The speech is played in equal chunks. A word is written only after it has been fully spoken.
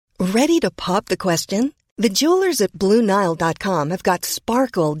Ready to pop the question? The jewelers at BlueNile.com have got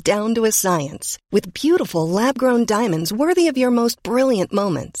sparkle down to a science with beautiful lab-grown diamonds worthy of your most brilliant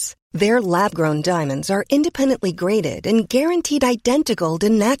moments. Their lab-grown diamonds are independently graded and guaranteed identical to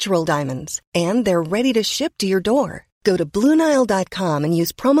natural diamonds, and they're ready to ship to your door. Go to BlueNile.com and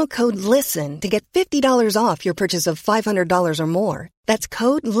use promo code LISTEN to get $50 off your purchase of $500 or more. That's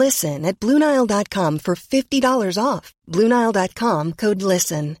code LISTEN at BlueNile.com for $50 off. BlueNile.com, code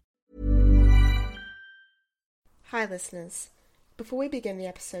LISTEN. Hi listeners. Before we begin the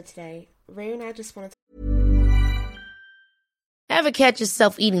episode today, Ray and I just wanted to... Ever catch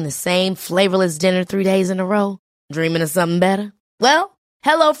yourself eating the same flavorless dinner 3 days in a row? Dreaming of something better? Well,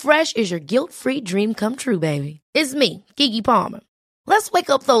 HelloFresh is your guilt-free dream come true, baby. It's me, Keke Palmer. Let's wake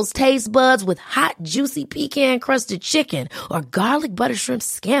up those taste buds with hot, juicy pecan-crusted chicken or garlic butter shrimp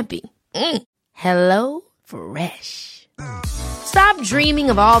scampi. Hello Fresh. Stop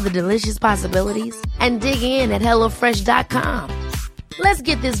dreaming of all the delicious possibilities and dig in at HelloFresh.com. Let's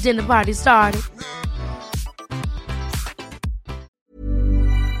get this dinner party started.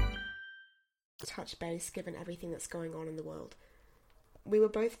 touch base given everything that's going on in the world. We were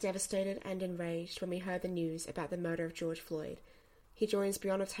both devastated and enraged when we heard the news about the murder of George Floyd. He joins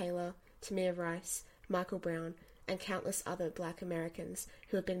Breonna Taylor, Tamir Rice, Michael Brown, and countless other Black Americans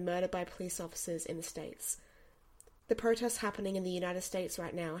who have been murdered by police officers in the States. The protests happening in the United States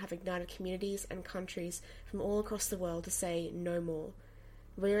right now have ignited communities and countries from all across the world to say no more.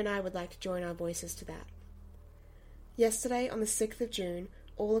 Rhea and I would like to join our voices to that. Yesterday, on the 6th of June,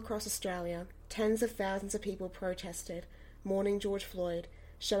 all across Australia, tens of thousands of people protested, mourning George Floyd,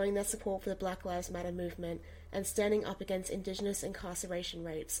 showing their support for the Black Lives Matter movement, and standing up against Indigenous incarceration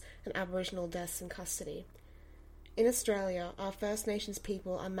rates and Aboriginal deaths in custody. In Australia, our First Nations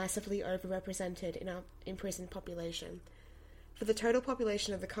people are massively overrepresented in our imprisoned population. For the total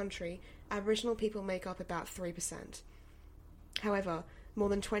population of the country, Aboriginal people make up about 3%. However, more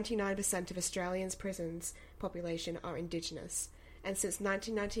than 29% of Australians' prisons population are Indigenous, and since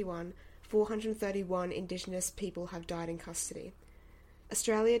 1991, 431 Indigenous people have died in custody.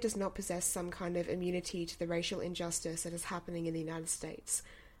 Australia does not possess some kind of immunity to the racial injustice that is happening in the United States.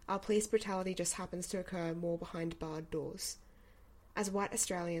 Our police brutality just happens to occur more behind barred doors. As white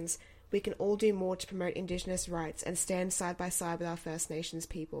Australians, we can all do more to promote Indigenous rights and stand side by side with our First Nations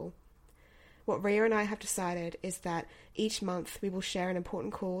people. What Rhea and I have decided is that each month we will share an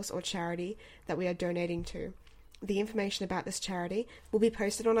important cause or charity that we are donating to. The information about this charity will be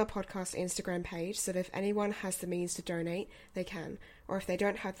posted on our podcast Instagram page, so that if anyone has the means to donate, they can, or if they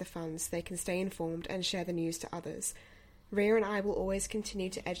don't have the funds, they can stay informed and share the news to others. Rhea and I will always continue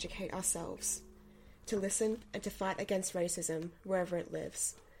to educate ourselves, to listen and to fight against racism wherever it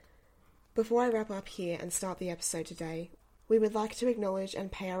lives. Before I wrap up here and start the episode today, we would like to acknowledge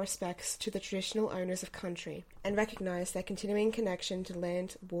and pay our respects to the traditional owners of country and recognise their continuing connection to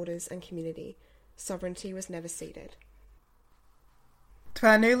land, waters and community. Sovereignty was never ceded. To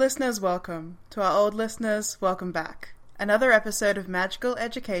our new listeners, welcome. To our old listeners, welcome back. Another episode of Magical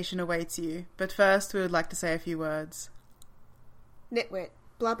Education awaits you, but first we would like to say a few words. Nitwit,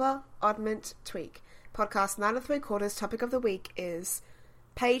 Blubber, Oddment, Tweak. Podcast 9 3/4 topic of the week is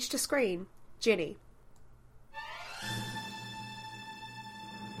Page to Screen, Ginny.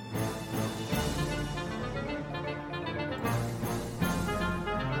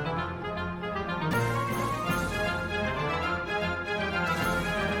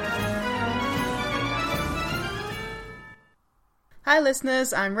 Hi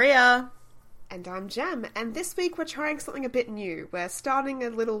listeners, I'm Rhea. And I'm Jem, and this week we're trying something a bit new. We're starting a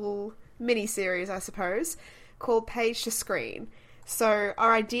little mini-series, I suppose, called Page to Screen. So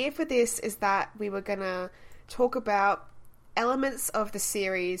our idea for this is that we were going to talk about elements of the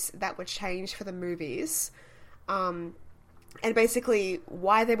series that were changed for the movies, and basically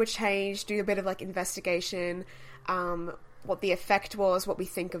why they were changed, do a bit of like investigation, what the effect was, what we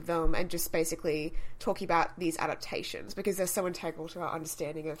think of them, and just basically talking about these adaptations, because they're so integral to our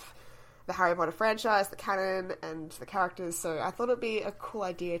understanding of the Harry Potter franchise, the canon, and the characters. So I thought it'd be a cool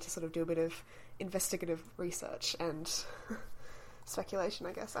idea to sort of do a bit of investigative research and speculation,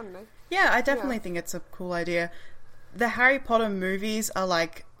 I guess. I don't know. Yeah, I definitely think it's a cool idea. The Harry Potter movies are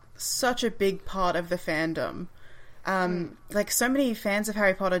like such a big part of the fandom. Like so many fans of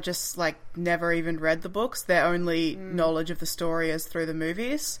Harry Potter just like never even read the books. Their only knowledge of the story is through the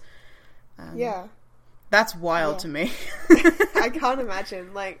movies. That's wild to me. I can't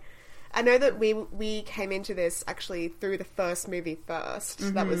imagine. Like, I know that we came into this actually through the first movie first.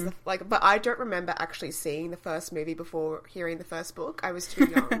 Mm-hmm. That was but I don't remember actually seeing the first movie before hearing the first book. I was too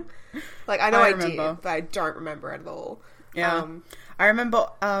young. Like, I know I did, but I don't remember it at all. Yeah. I remember,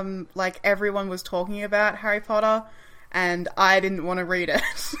 like, everyone was talking about Harry Potter, and I didn't want to read it.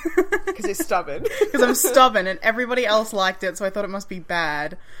 Because you're stubborn. Because I'm stubborn, and everybody else liked it, so I thought it must be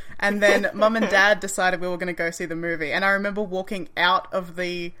bad. And then Mum and Dad decided we were going to go see the movie, and I remember walking out of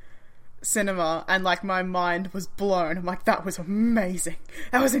the cinema, and, like, my mind was blown. I'm like, that was amazing.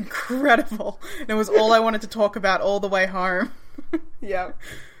 That was incredible. And it was all I wanted to talk about all the way home. Yeah.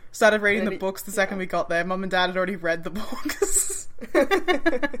 Started reading the books the second we got there. Mum and Dad had already read the books.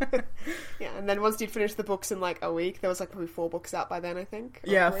 Yeah, and then once you'd finished the books in like a week, there was like probably 4 books out by then, I think.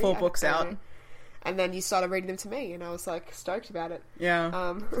 Yeah, 3, 4 books out. know. And then you started reading them to me, and I was like stoked about it.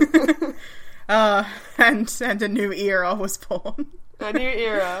 Yeah. And a new era was born. A new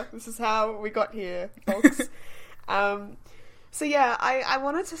era. This is how we got here, folks. So yeah, I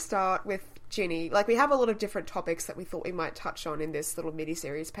wanted to start with Ginny. Like, we have a lot of different topics that we thought we might touch on in this little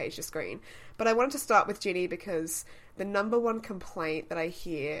mini-series Page to Screen. But I wanted to start with Ginny because the number one complaint that I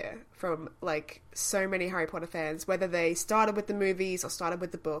hear from, like, so many Harry Potter fans, whether they started with the movies or started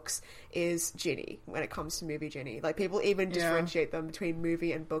with the books, is Ginny, when it comes to movie Ginny. Like, people even differentiate them between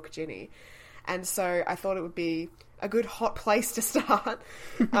movie and book Ginny. And so I thought it would be a good hot place to start.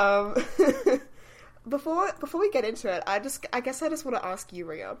 Before we get into it, I guess I just want to ask you,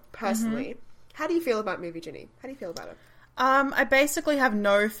 Ria, personally, how do you feel about movie Ginny? How do you feel about it? I basically have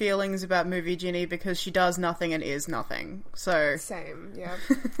no feelings about movie Ginny because she does nothing and is nothing. So same, yeah.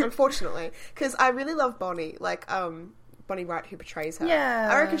 Unfortunately, because I really love Bonnie, like Bonnie Wright, who portrays her. Yeah,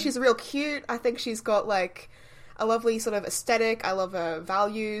 I reckon she's real cute. I think she's got like a lovely sort of aesthetic. I love her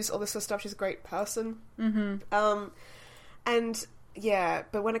values, all this sort of stuff. She's a great person. And yeah,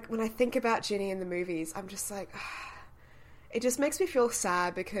 but when I think about Ginny in the movies, I'm just like, it just makes me feel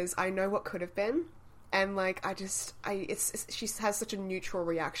sad because I know what could have been, and like she has such a neutral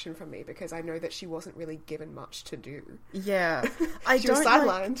reaction from me because I know that she wasn't really given much to do. Yeah, she was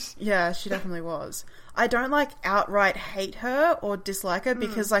sidelined. Yeah, she definitely was. I don't like outright hate her or dislike her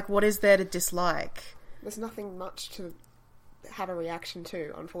because like, what is there to dislike? There's nothing much to have a reaction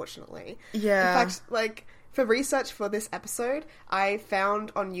to, unfortunately. Yeah. In fact, like, for research for this episode, I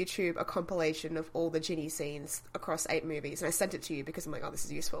found on YouTube a compilation of all the Ginny scenes across 8 movies, and I sent it to you because I'm like, oh, this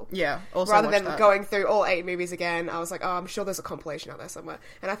is useful. Yeah, also rather than going through all 8 movies again, I was like, oh, I'm sure there's a compilation out there somewhere.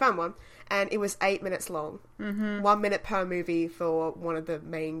 And I found one, and it was 8 minutes long. 1 minute per movie for one of the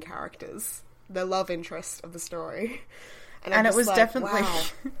main characters, the love interest of the story. And it was like, definitely, wow.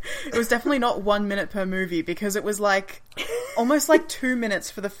 It was definitely not 1 minute per movie because it was like almost like 2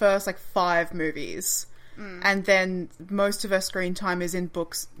 minutes for the first like 5 movies. And then most of her screen time is in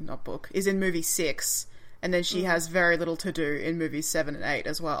movie 6. And then she has very little to do in movies 7 and 8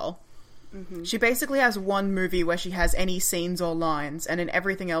 as well. She basically has one movie where she has any scenes or lines, and in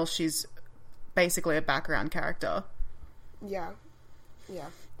everything else she's basically a background character. Yeah.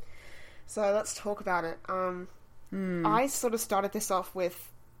 So let's talk about it. I sort of started this off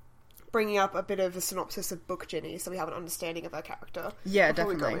with bringing up a bit of a synopsis of book Ginny, so we have an understanding of her character. Yeah,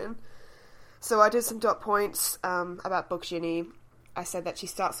 before definitely. We go in. So I did some dot points about book Ginny. I said that she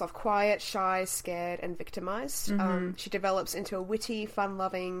starts off quiet, shy, scared, and victimized. She develops into a witty,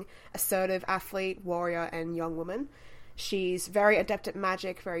 fun-loving, assertive athlete, warrior, and young woman. She's very adept at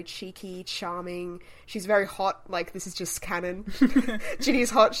magic, very cheeky, charming. She's very hot, like, this is just canon. Ginny's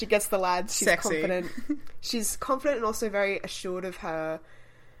hot, she gets the lads, she's sexy. Confident. She's confident and also very assured of her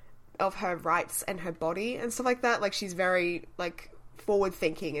rights and her body and stuff like that. Like, she's very, like,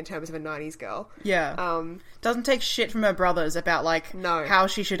 forward-thinking in terms of a 90s girl. Yeah. Doesn't take shit from her brothers about, like, no. how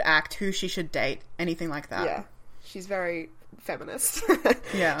she should act, who she should date, anything like that. Yeah. She's very feminist.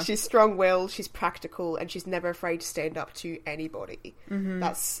 Yeah. She's strong-willed, she's practical, and she's never afraid to stand up to anybody.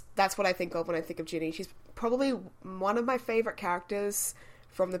 That's what I think of when I think of Ginny. She's probably one of my favourite characters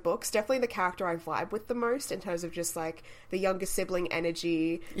from the books. Definitely the character I vibe with the most in terms of just, like, the younger sibling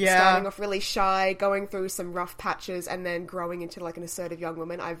energy. Yeah. Starting off really shy, going through some rough patches, and then growing into, like, an assertive young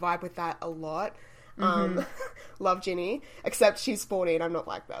woman. I vibe with that a lot. Love Ginny, except she's 40 and I'm not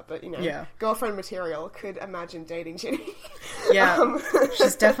like that, but, you know, yeah. Girlfriend material. Could imagine dating Ginny. Yeah.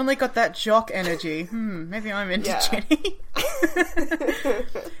 She's definitely got that jock energy. Maybe I'm into Ginny.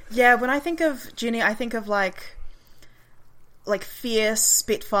 Yeah, when I think of Ginny, I think of, like fierce,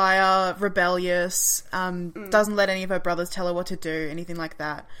 spitfire, rebellious, doesn't let any of her brothers tell her what to do, anything like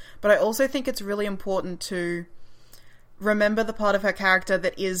that. But I also think it's really important to remember the part of her character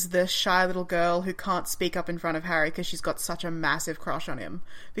that is the shy little girl who can't speak up in front of Harry because she's got such a massive crush on him.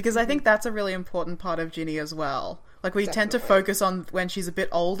 Because I think that's a really important part of Ginny as well. Like, we tend to focus on when she's a bit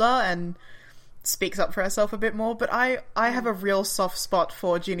older and speaks up for herself a bit more, but I have a real soft spot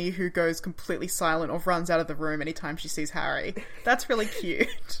for Ginny, who goes completely silent or runs out of the room anytime she sees Harry. That's really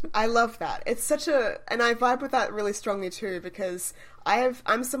cute. I love that. It's such a... And I vibe with that really strongly too, because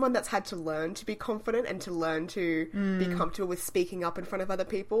I'm someone that's had to learn to be confident and to learn to be comfortable with speaking up in front of other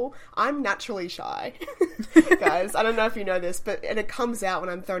people. I'm naturally shy. Guys, I don't know if you know this, and it comes out when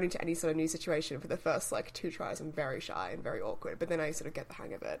I'm thrown into any sort of new situation. For the first, like, 2 tries, I'm very shy and very awkward, but then I sort of get the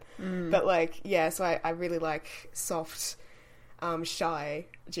hang of it. But, like, yeah, so I really like soft, shy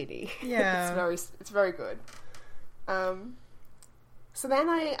Ginny. Yeah. It's very good. So then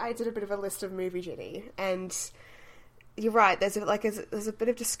I did a bit of a list of movie Ginny, and you're right, there's a bit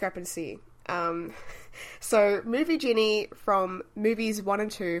of discrepancy. So movie Ginny from movies 1 and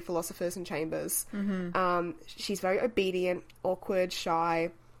 2, Philosophers and Chambers, she's very obedient, awkward,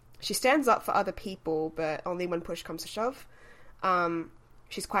 shy. She stands up for other people, but only when push comes to shove.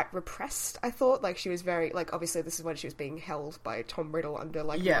 She's quite repressed, I thought. Like, she was very, like, obviously this is when she was being held by Tom Riddle under,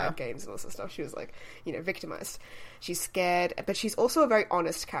 like, mind games and all this stuff. She was, like, you know, victimized. She's scared, but she's also a very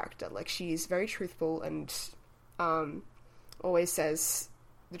honest character. Like, she's very truthful and always says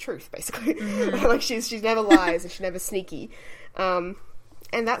the truth, basically. Like, she never lies and she's never sneaky. And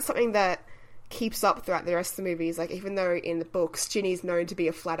that's something that keeps up throughout the rest of the movies. Like, even though in the books Ginny's known to be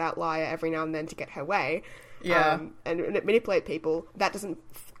a flat-out liar every now and then to get her way, and manipulate people, that doesn't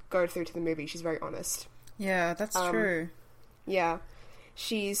go through to the movie. She's very honest. Yeah, that's true. Yeah.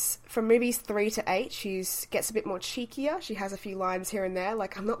 She's, from movies 3 to 8, gets a bit more cheekier. She has a few lines here and there,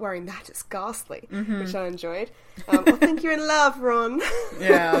 like, I'm not wearing that, it's ghastly, which I enjoyed. I think you're in love, Ron.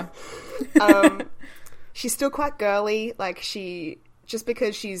 Yeah. She's still quite girly, like, just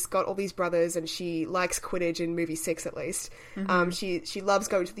because she's got all these brothers and she likes Quidditch in movie 6 at least. She loves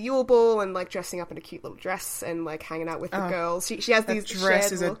going to the Yule Ball and, like, dressing up in a cute little dress and, like, hanging out with the girls. She has these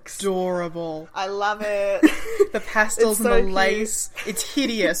dress is looks. Adorable. I love it. The pastels and the lace. It's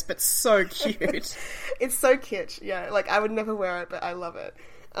hideous, but so cute. It's so kitsch, yeah. Like, I would never wear it, but I love it.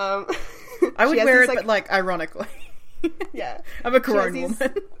 I would wear it, but, like, ironically. Yeah. I'm a Corone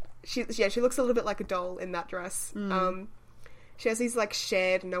woman. She looks a little bit like a doll in that dress. She has these, like,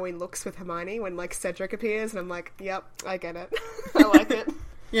 shared knowing looks with Hermione when, like, Cedric appears, and I'm like, yep, I get it. I like it.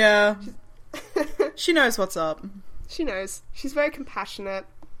 Yeah. She knows what's up. She knows. She's very compassionate.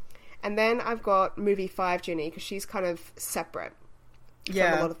 And then I've got movie 5 Ginny, because she's kind of separate from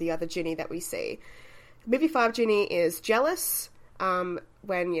a lot of the other Ginny that we see. Movie 5 Ginny is jealous.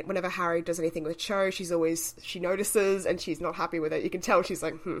 Whenever Harry does anything with Cho, she notices, and she's not happy with it. You can tell she's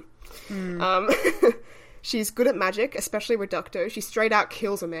like, She's good at magic, especially Reducto. She straight out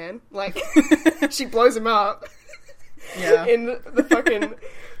kills a man. Like, she blows him up. Yeah. In the fucking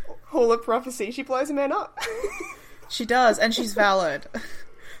Hall of Prophecy, she blows a man up. She does, and she's valid.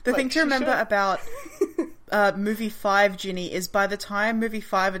 The thing to remember about movie 5 Ginny is by the time movie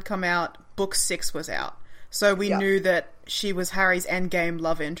 5 had come out, book 6 was out. So we knew that she was Harry's endgame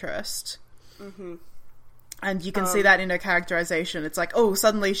love interest. And you can see that in her characterization. It's like, oh,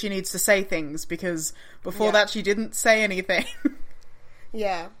 suddenly she needs to say things, because before that she didn't say anything.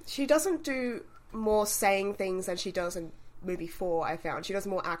 Yeah. She doesn't do more saying things than she does in movie 4, I found. She does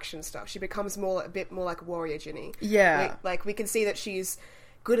more action stuff. She becomes a bit more like warrior Ginny. Yeah. Like, we can see that she's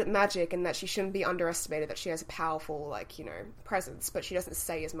good at magic and that she shouldn't be underestimated, that she has a powerful, like, you know, presence, but she doesn't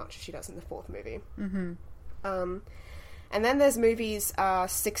say as much as she does in the 4th movie. And then there's movies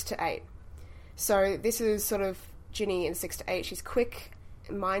 6 to 8. So this is sort of Ginny in 6 to 8. She's quick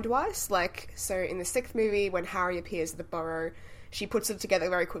mind-wise. Like, so in the 6th movie, when Harry appears at the Burrow, she puts it together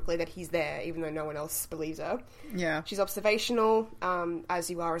very quickly that he's there, even though no one else believes her. Yeah. She's observational,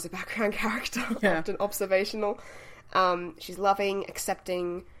 as you are as a background character, often observational. She's loving,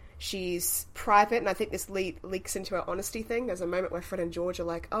 accepting. She's private, and I think this leaks into her honesty thing. There's a moment where Fred and George are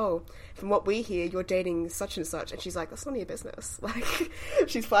like, oh, from what we hear, you're dating such and such. And she's like, that's none of your business. Like,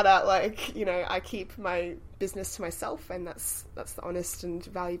 she's flat out like, you know, I keep my business to myself, and that's the honest and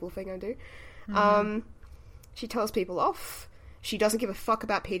valuable thing I do. She tells people off. She doesn't give a fuck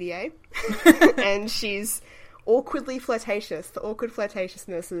about PDA. And she's awkwardly flirtatious. The awkward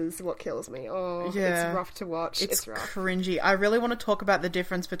flirtatiousness is what kills me. Oh, yeah. It's rough to watch. It's rough. Cringy. I really want to talk about the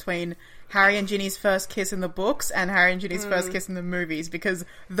difference between Harry and Ginny's first kiss in the books and Harry and Ginny's first kiss in the movies, because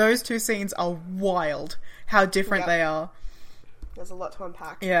those two scenes are wild, how different they are. There's a lot to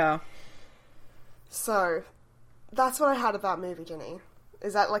unpack. Yeah. So, that's what I had about movie Ginny.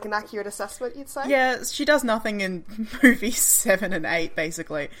 Is that like an accurate assessment, you'd say? Yeah, she does nothing in movies 7 and 8,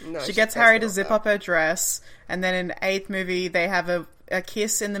 basically. No, she gets Harry to zip up her dress, and then in the 8th movie, they have a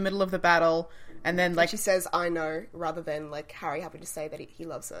kiss in the middle of the battle, and then, like... And she says, I know, rather than, like, Harry having to say that he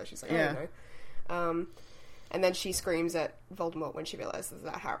loves her. She's like, I know. And then she screams at Voldemort when she realizes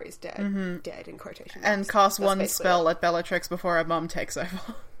that Harry's dead. Dead, in quotation marks. And casts That's one spell at Bellatrix before her mum takes over.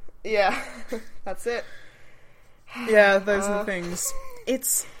 Yeah, that's it. Yeah, those are the things.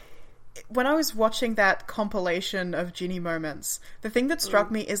 It's... When I was watching that compilation of Ginny moments, the thing that struck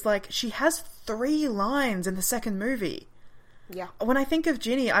me is, like, she has 3 lines in the second movie. Yeah. When I think of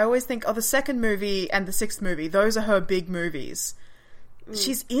Ginny, I always think, the second movie and the 6th movie. Those are her big movies.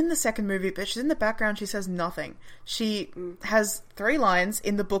 She's in the second movie, but she's in the background. She says nothing. She has 3 lines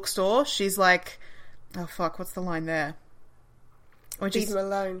in the bookstore. She's like, oh fuck, what's the line there? Leave him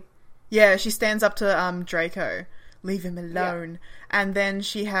alone. Yeah, she stands up to Draco. Leave him alone. Yeah. And then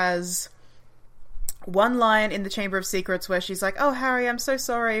she has 1 line in the Chamber of Secrets where she's like, oh Harry, I'm so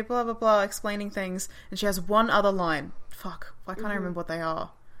sorry, blah blah blah, explaining things. And she has 1 other line. Fuck, why can't I remember what they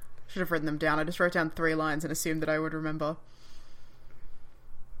are? Should have written them down. I just wrote down 3 lines and assumed that I would remember.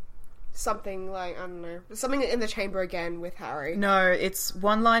 Something like, I don't know, something in the chamber again with Harry. No, it's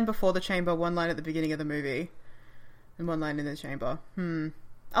 1 line before the chamber, 1 line at the beginning of the movie, and 1 line in the chamber.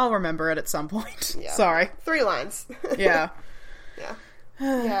 I'll remember it at some point. Yeah. Sorry. 3 lines. Yeah. Yeah.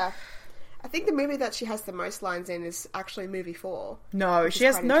 Yeah. I think the movie that she has the most lines in is actually movie 4. No, she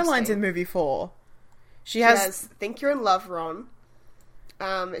has no lines in movie 4. She has Think You're in Love, Ron.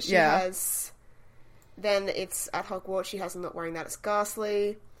 She has... Then it's at Hogwarts, she has I'm not wearing that, it's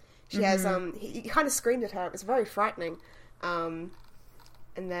Ghastly. She has, he kind of screamed at her. It was very frightening. And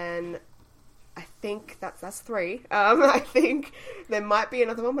then I think that's 3. I think there might be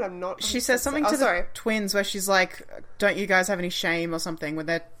another one, but I'm not... She says something to the twins where she's like, don't you guys have any shame or something when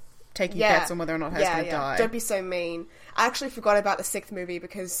they're taking bets on whether or not Harry's going to die. Don't be so mean. I actually forgot about the 6th movie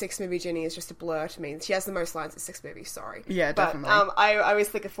because 6th movie Ginny is just a blur to me. She has the most lines in 6th movie, sorry. Yeah, definitely. But I always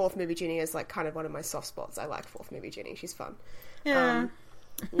think of 4th movie Ginny as like kind of one of my soft spots. I like 4th movie Ginny. She's fun. Yeah.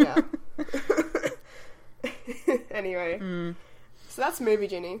 Yeah. Anyway. So that's movie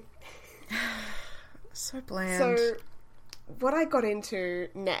Ginny. So bland. So what I got into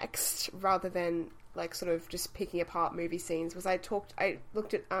next, rather than like sort of just picking apart movie scenes, was I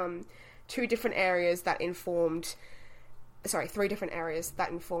looked at 3 different areas that informed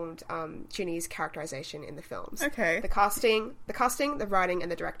Ginny's characterization in the films. Okay. The casting, the writing,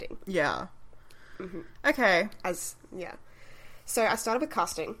 and the directing. Yeah. Okay. So I started with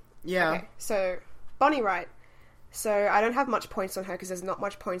casting. Yeah. Okay, so Bonnie Wright. So I don't have much points on her because there's not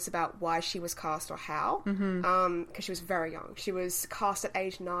much points about why she was cast or how. Because she was very young. She was cast at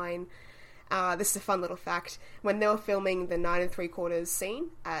age 9. This is a fun little fact. When they were filming the 9 3/4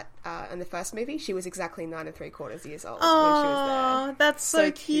 scene in the first movie, she was exactly 9 3/4 years old when she was there. That's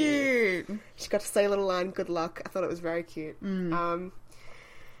so cute. She got to say a little line, good luck. I thought it was very cute.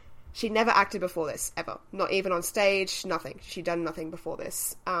 She never acted before this, ever. Not even on stage, nothing. She'd done nothing before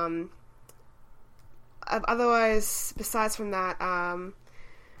this. Otherwise, besides from that,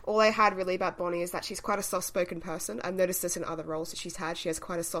 all I had really about Bonnie is that she's quite a soft-spoken person. I've noticed this in other roles that she's had. She has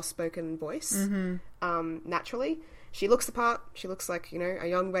quite a soft-spoken voice, naturally. She looks the part. She looks like, a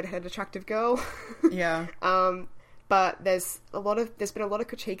young, redheaded, attractive girl. Yeah. But there's been a lot of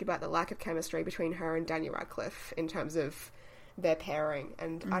critique about the lack of chemistry between her and Daniel Radcliffe in terms of their pairing,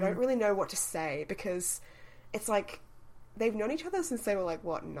 and I don't really know what to say because it's like they've known each other since they were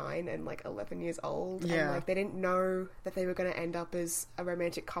 9 and 11 years old, and they didn't know that they were going to end up as a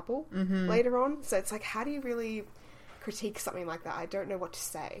romantic couple later on. So it's like, how do you really critique something like that? I don't know what to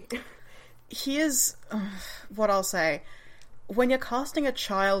say. Here's what I'll say: when you're casting a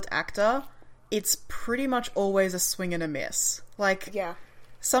child actor, it's pretty much always a swing and a miss.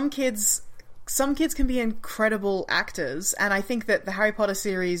 Some kids can be incredible actors, and I think that the Harry Potter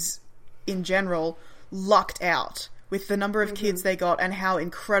series in general lucked out with the number of kids they got and how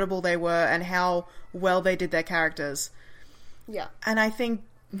incredible they were and how well they did their characters. Yeah. And I think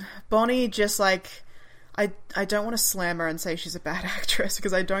Bonnie just I don't want to slam her and say she's a bad actress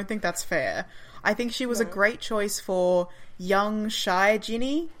because I don't think that's fair. I think she was a great choice for young, shy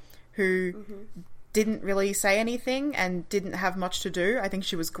Ginny who didn't really say anything and didn't have much to do. I think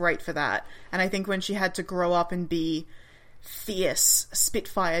she was great for that. And I think when she had to grow up and be fierce,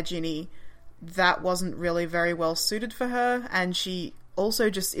 Spitfire Ginny, that wasn't really very well suited for her. And she also,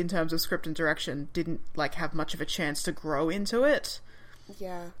 just in terms of script and direction, didn't have much of a chance to grow into it.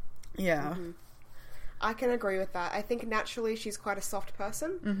 Yeah. Yeah. I can agree with that. I think naturally she's quite a soft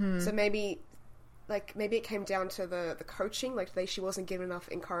person. So maybe it came down to the coaching, she wasn't given enough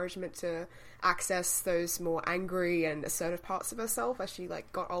encouragement to access those more angry and assertive parts of herself as she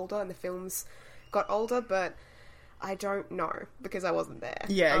got older and the films got older, but I don't know because I wasn't there.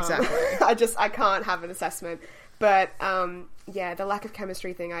 Yeah, exactly. I can't have an assessment. But, yeah, the lack of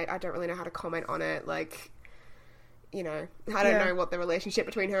chemistry thing, I don't really know how to comment on it. Like, you know, I don't know what the relationship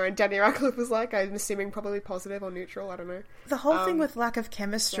between her and Daniel Radcliffe was like. I'm assuming probably positive or neutral, I don't know. The whole thing with lack of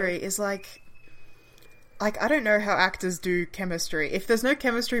chemistry is like, I don't know how actors do chemistry. If there's no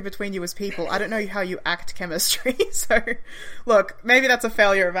chemistry between you as people, I don't know how you act chemistry. So, look, maybe that's a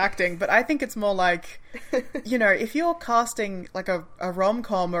failure of acting, but I think it's more like, you know, if you're casting like a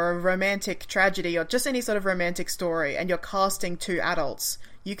rom-com or a romantic tragedy or just any sort of romantic story and you're casting two adults,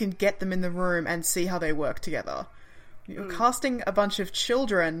 you can get them in the room and see how they work together. You're casting a bunch of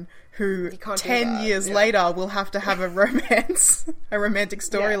children who 10 years later will have to have a romance, a romantic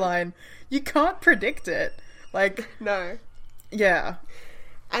storyline. You can't predict it. Like, no. Yeah.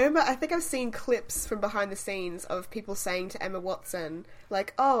 I think I've seen clips from behind the scenes of people saying to Emma Watson,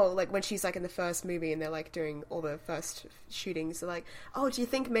 like, oh, like when she's like in the first movie and they're like doing all the first shootings, they're like, oh, do you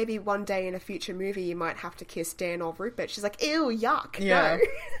think maybe one day in a future movie you might have to kiss Dan or Rupert? She's like, ew, yuck. Yeah.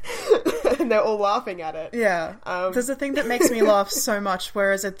 No. And they're all laughing at it. Yeah. There's a thing that makes me laugh so much,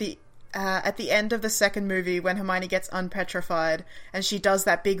 whereas at the end of the second movie, when Hermione gets unpetrified and she does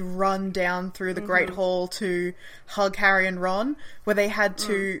that big run down through the Great Hall to hug Harry and Ron, where they had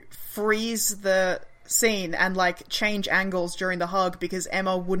to freeze the scene and like change angles during the hug because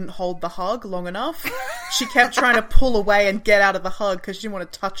Emma wouldn't hold the hug long enough. She kept trying to pull away and get out of the hug because she didn't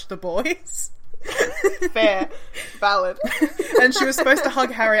want to touch the boys. Fair. Valid. And she was supposed to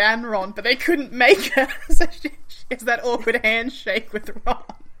hug Harry and Ron, but they couldn't make her, so she has that awkward handshake with Ron.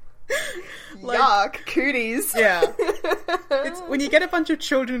 Like, yuck, cooties. Yeah. It's when you get a bunch of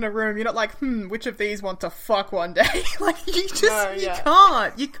children in a room, you're not like, which of these want to fuck one day? Like, you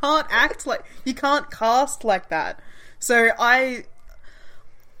can't act like, you can't cast like that. So I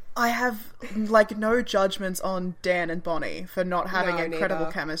have, like, no judgments on Dan and Bonnie for not having incredible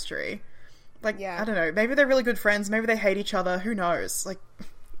chemistry. Like, I don't know, maybe they're really good friends, maybe they hate each other, who knows? Like,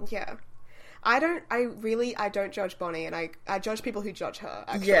 yeah. I don't judge Bonnie, and I judge people who judge her,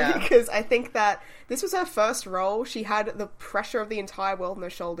 actually, because I think that this was her first role. She had the pressure of the entire world on her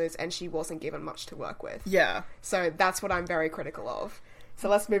shoulders, and she wasn't given much to work with. Yeah. So that's what I'm very critical of. So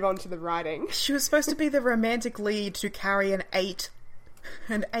let's move on to the writing. She was supposed to be the romantic lead to carry an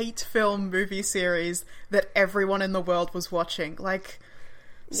 8-film movie series that everyone in the world was watching. Like,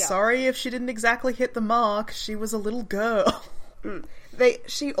 sorry if she didn't exactly hit the mark. She was a little girl.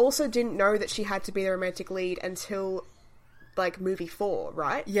 She also didn't know that she had to be the romantic lead until, like, movie 4,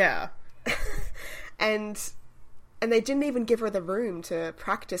 right? Yeah. and they didn't even give her the room to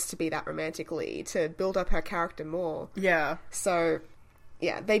practice to be that romantic lead, to build up her character more. Yeah. So,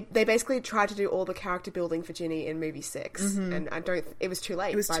 yeah, they basically tried to do all the character building for Ginny in movie 6, and it was too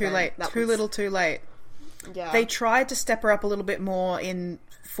late. It was too late. Too late. Yeah. They tried to step her up a little bit more in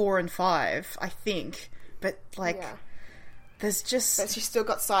 4 and 5, I think, but, like... Yeah. There's just... But she still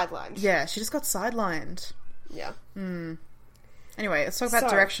got sidelined. Yeah, she just got sidelined. Yeah. Anyway, let's talk about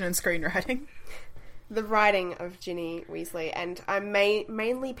direction and screenwriting. The writing of Ginny Weasley, and I'm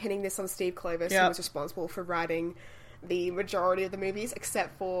mainly pinning this on Steve Kloves, who was responsible for writing the majority of the movies,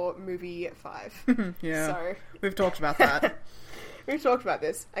 except for movie 5. Yeah. So... We've talked about that. We've talked about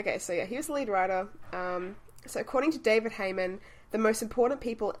this. Okay, so yeah, he was the lead writer. So according to David Heyman, the most important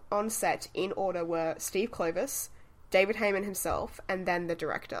people on set in order were Steve Kloves, David Heyman himself, and then the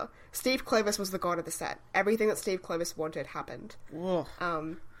director. Steve Kloves was the god of the set. Everything that Steve Kloves wanted happened. Whoa.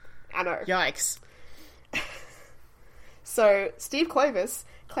 I know. Yikes. So, Steve Kloves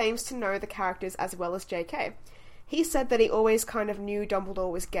claims to know the characters as well as JK. He said that he always kind of knew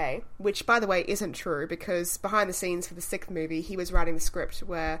Dumbledore was gay, which, by the way, isn't true, because behind the scenes for the 6th movie, he was writing the script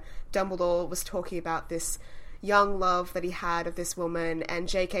where Dumbledore was talking about this young love that he had of this woman, and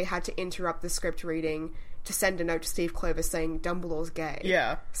JK had to interrupt the script reading to send a note to Steve Kloves saying Dumbledore's gay.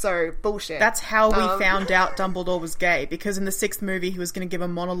 Yeah. So, bullshit. That's how we found out Dumbledore was gay, because in the 6th movie he was going to give a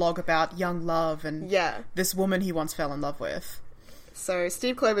monologue about young love and this woman he once fell in love with. So,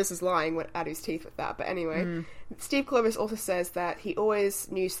 Steve Kloves is lying out his teeth with that, but anyway. Steve Kloves also says that he always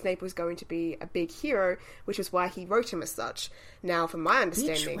knew Snape was going to be a big hero, which is why he wrote him as such. Now, from my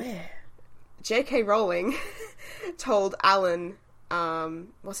understanding, J.K. Rowling told Alan...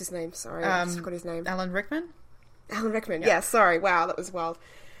 what's his name? Sorry, I just forgot his name. Alan Rickman? Alan Rickman, yeah, sorry. Wow, that was wild.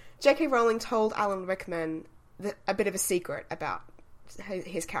 J.K. Rowling told Alan Rickman a bit of a secret about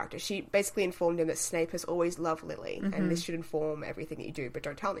his character. She basically informed him that Snape has always loved Lily, and this should inform everything that you do, but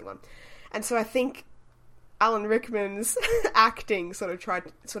don't tell anyone. And so I think Alan Rickman's acting sort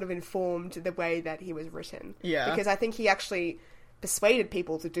of informed the way that he was written. Yeah. Because I think he actually persuaded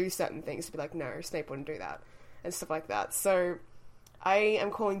people to do certain things, to be like, no, Snape wouldn't do that, and stuff like that. So... I am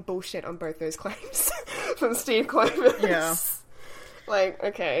calling bullshit on both those claims. from Steve Clovis. Yeah. Like,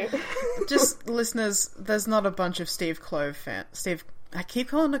 okay. Just listeners, there's not a bunch of Steve Clove fans. I keep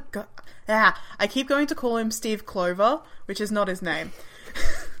going to call him Steve Clover, which is not his name.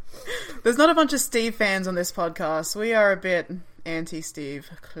 There's not a bunch of Steve fans on this podcast. We are a bit anti-Steve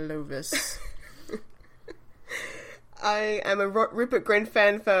Clovis. I am a Rupert Grint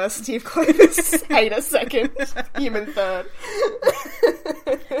fan first, Steve Clovis hater second, human third.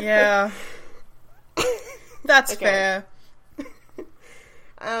 Yeah. That's fair.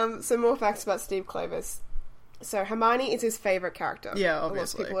 Some more facts about Steve Clovis. So Hermione is his favourite character. Yeah, Lots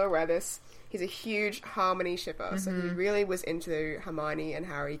obviously. of people are aware of this. He's a huge Harmony shipper, so he really was into Hermione and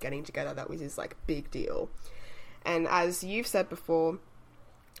Harry getting together. That was his, like, big deal. And as you've said before,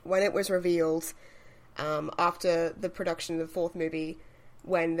 when it was revealed, after the production of the fourth movie,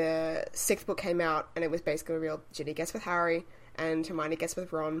 when the sixth book came out, and it was basically revealed Ginny gets with Harry, and Hermione gets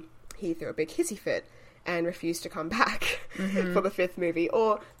with Ron, he threw a big hissy fit and refused to come back for the fifth movie.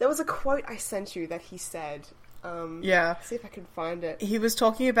 Or, there was a quote I sent you that he said... see if I can find it. He was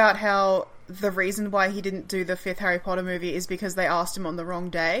talking about how the reason why he didn't do the fifth Harry Potter movie is because they asked him on the wrong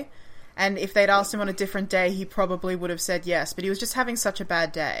day. And if they'd asked him on a different day, he probably would have said yes. But he was just having such a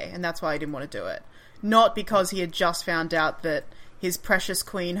bad day, and that's why he didn't want to do it. Not because he had just found out that his precious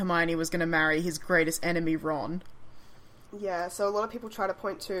queen Hermione was going to marry his greatest enemy Ron. Yeah, so a lot of people try to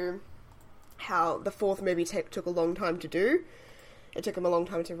point to how the fourth movie took a long time to do. It took him a long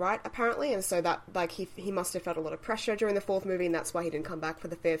time to write, apparently, and so that, like, he must have felt a lot of pressure during the fourth movie, and that's why he didn't come back for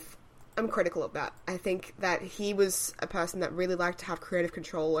the fifth. I'm critical of that. I think that he was a person that really liked to have creative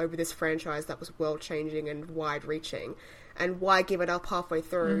control over this franchise that was world-changing and wide-reaching, and why give it up halfway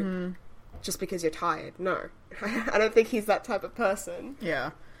through just because you're tired? No. I don't think he's that type of person.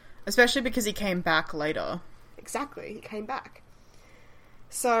 Yeah. Especially because he came back later. Exactly, he came back.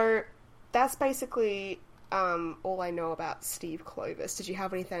 So, that's basically... all I know about Steve Clovis. Did you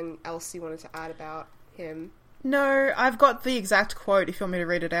have anything else you wanted to add about him? No, I've got the exact quote if you want me to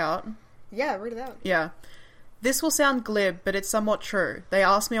read it out. Yeah, read it out. Yeah. This will sound glib, but it's somewhat true. They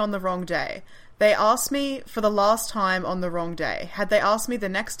asked me on the wrong day. They asked me for the last time on the wrong day. Had they asked me the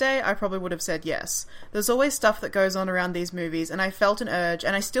next day, I probably would have said yes. There's always stuff that goes on around these movies, and I felt an urge,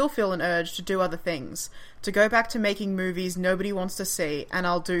 and I still feel an urge to do other things. To go back to making movies nobody wants to see, and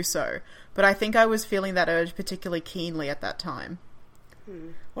I'll do so. But I think I was feeling that urge particularly keenly at that time.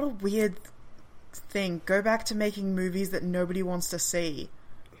 What a weird thing. Go back to making movies that nobody wants to see.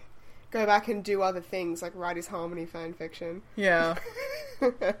 Go back and do other things, like write his Harmony fanfiction. Yeah.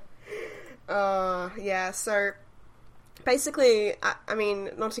 Yeah, so basically, I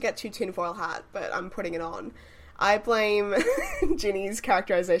mean, not to get too tinfoil hat, but I'm putting it on. I blame Ginny's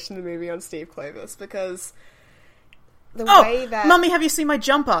characterization of the movie on Steve Clovis, because the way that... Mummy, have you seen my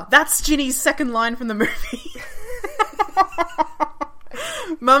jumper? That's Ginny's second line from the movie.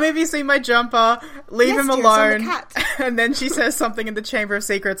 Mummy, have you seen my jumper? Leave him alone. And then she says something in the Chamber of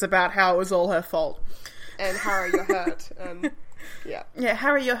Secrets about how it was all her fault. And Harry, you're hurt. Yeah. Yeah,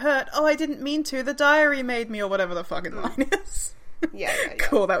 Harry, you're hurt. Oh, I didn't mean to. The diary made me, or whatever the fucking line is. Yeah.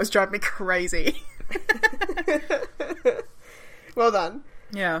 Cool, that was driving me crazy. Well done.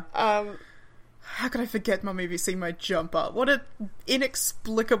 Yeah. How could I forget, Mummy, have you seen my jumper? What an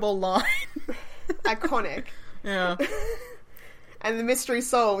inexplicable line. Iconic. Yeah. And the mystery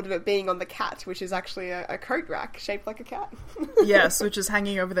solved of it being on the cat, which is actually a coat rack shaped like a cat. Yes, which is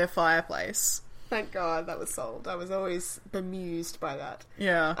hanging over their fireplace. Thank God that was solved. I was always bemused by that.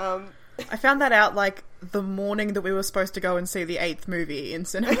 Yeah. I found that out, like, the morning that we were supposed to go and see the 8th movie in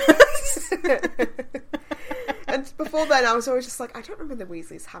cinemas. And before then, I was always just like, I don't remember the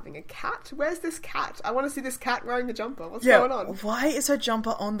Weasleys having a cat. Where's this cat? I want to see this cat wearing the jumper. What's going on? Why is her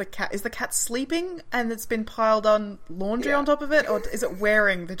jumper on the cat? Is the cat sleeping and it's been piled on laundry on top of it? Or is it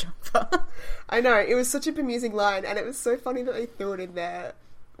wearing the jumper? I know. It was such a bemusing line, and it was so funny that they threw it in there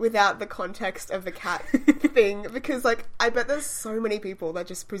without the context of the cat thing, because, like, I bet there's so many people that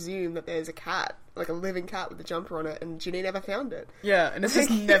just presume that there's a cat, like a living cat with a jumper on it, and Ginny never found it. Yeah, and it's just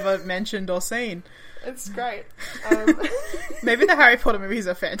never mentioned or seen. It's great. Maybe the Harry Potter movies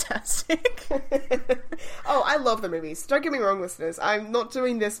are fantastic. Oh, I love the movies. Don't get me wrong, listeners. I'm not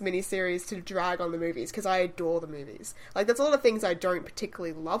doing this miniseries to drag on the movies, because I adore the movies. Like, there's a lot of things I don't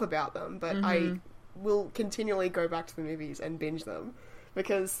particularly love about them, but I will continually go back to the movies and binge them,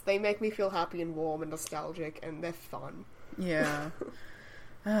 because they make me feel happy and warm and nostalgic, and they're fun. Yeah.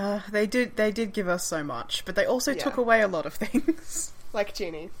 They did give us so much, but they also took away a lot of things. Like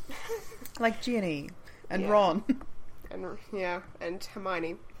Ginny. Like Ginny. And Ron. And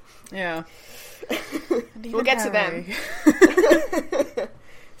Hermione. Yeah. We'll get to them.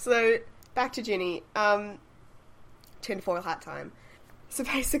 So, back to Ginny. Tinfoil hat time. So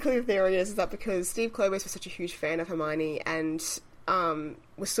basically the theory is that because Steve Kloves was such a huge fan of Hermione and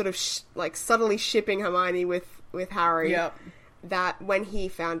was sort of subtly shipping Hermione with Harry, that when he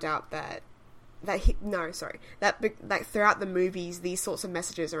found out that throughout the movies these sorts of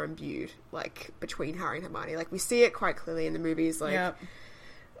messages are imbued, like, between Harry and Hermione. Like, we see it quite clearly in the movies, like,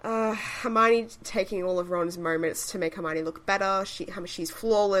 Hermione taking all of Ron's moments to make Hermione look better. She's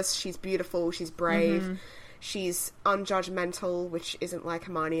flawless, she's beautiful, she's brave, she's unjudgmental, which isn't like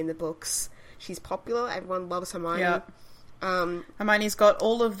Hermione in the books. She's popular, everyone loves Hermione. Hermione's got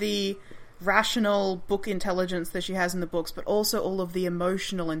all of the rational book intelligence that she has in the books, but also all of the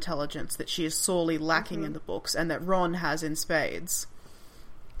emotional intelligence that she is sorely lacking in the books, and that Ron has in spades.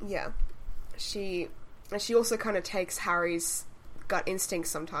 Yeah. She also kind of takes Harry's gut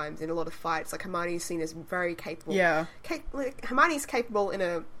instincts sometimes in a lot of fights. Like, Hermione's seen as very capable. Yeah. Hermione's capable in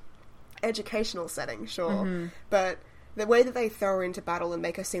a educational setting, sure, but the way that they throw her into battle and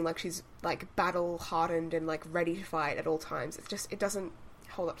make her seem like she's, like, battle-hardened and, like, ready to fight at all times, it doesn't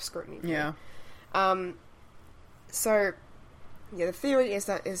hold up to scrutiny. Yeah. So, yeah, the theory is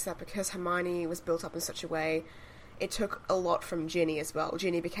that because Hermione was built up in such a way, it took a lot from Ginny as well.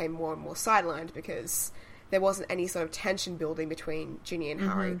 Ginny became more and more sidelined because there wasn't any sort of tension building between Ginny and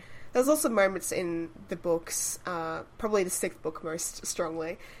Harry. There's also moments in the books, probably the 6th book most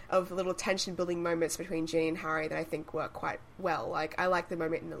strongly, of little tension building moments between Ginny and Harry that I think work quite well. Like, I like the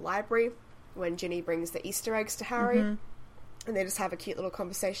moment in the library when Ginny brings the Easter eggs to Harry. And they just have a cute little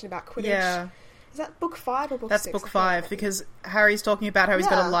conversation about Quidditch. Yeah. Is that book 5 or book 6? That's book 5, because Harry's talking about how he's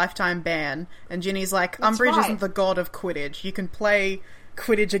got a lifetime ban, and Ginny's like, Umbridge isn't the god of Quidditch. You can play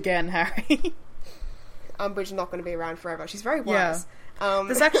Quidditch again, Harry. Umbridge is not going to be around forever. She's very wise. Yeah.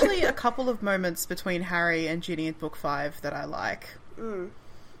 There's actually a couple of moments between Harry and Ginny in book 5 that I like.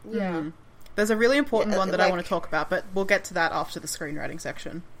 There's a really important one that I want to talk about, but we'll get to that after the screenwriting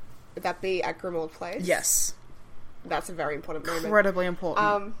section. Would that be at Grimmauld Place? Yes. That's a very important moment. Incredibly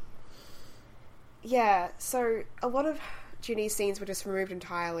important. Yeah, so a lot of Ginny's scenes were just removed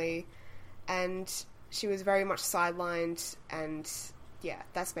entirely, and she was very much sidelined, and yeah,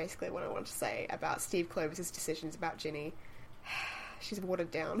 that's basically what I want to say about Steve Kloves' decisions about Ginny. She's watered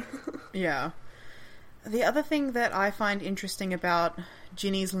down. Yeah. The other thing that I find interesting about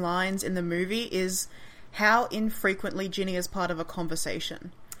Ginny's lines in the movie is how infrequently Ginny is part of a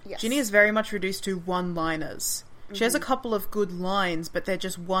conversation. Yes. Ginny is very much reduced to one-liners. She has a couple of good lines, but they're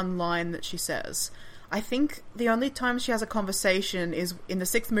just one line that she says. I think the only time she has a conversation is in the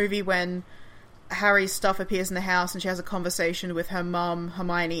 6th movie when Harry's stuff appears in the house and she has a conversation with her mum,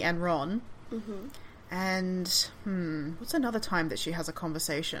 Hermione, and Ron. And, what's another time that she has a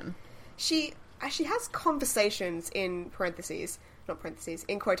conversation? She has conversations in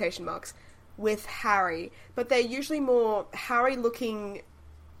in quotation marks, with Harry, but they're usually more Harry looking,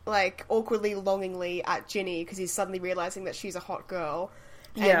 like, awkwardly, longingly at Ginny because he's suddenly realising that she's a hot girl,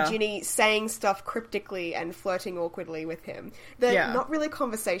 and Ginny saying stuff cryptically and flirting awkwardly with him. They're not really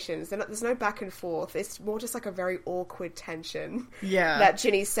conversations. There's no back and forth. It's more just like a very awkward tension that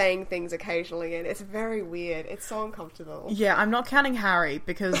Ginny's saying things occasionally, and it's very weird. It's so uncomfortable. Yeah, I'm not counting Harry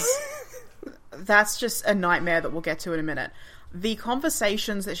because that's just a nightmare that we'll get to in a minute. The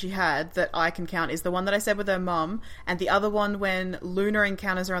conversations that she had that I can count is the one that I said with her mum, and the other one when Luna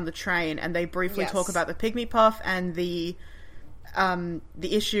encounters her on the train and they briefly talk about the Pygmy Puff and the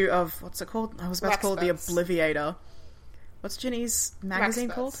issue of, what's it called? I was about to call it the Obliviator. What's Ginny's magazine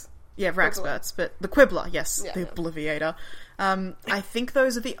called? Yeah, Raxperts, but the Quibbler, yes, the Obliviator. I think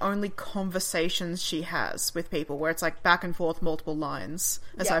those are the only conversations she has with people where it's like back and forth, multiple lines,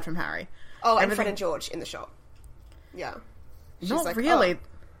 aside from Harry. Oh, and Fred and George in the shop. Yeah. She's not like, really,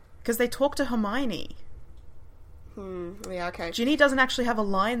 because they talk to Hermione. Yeah, okay. Ginny doesn't actually have a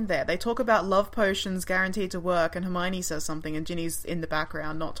line there. They talk about love potions guaranteed to work, and Hermione says something, and Ginny's in the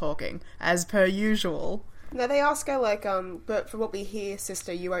background not talking, as per usual. No, they ask her, like, but from what we hear,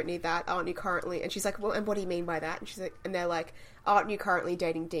 sister, you won't need that, aren't you currently? And she's like, well, and what do you mean by that? And she's like, and they're like, aren't you currently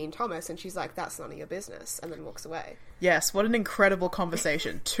dating Dean Thomas? And she's like, that's none of your business, and then walks away. Yes, what an incredible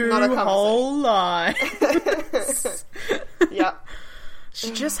conversation. 2 whole lines. Yep.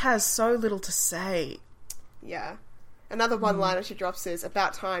 She just has so little to say. Yeah. Another one-liner she drops is,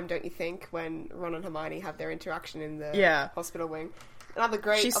 about time, don't you think, when Ron and Hermione have their interaction in the hospital wing. Another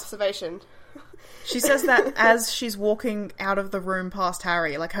great observation. She says that as she's walking out of the room past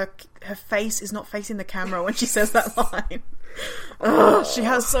Harry, like her face is not facing the camera when she says that line. She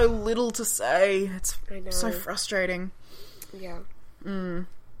has so little to say. It's so frustrating. Yeah.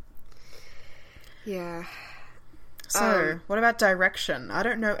 Yeah. So, what about direction? I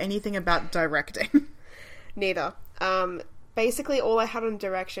don't know anything about directing. Neither. Basically, all I had on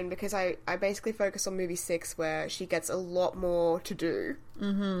direction, because I basically focus on movie 6, where she gets a lot more to do,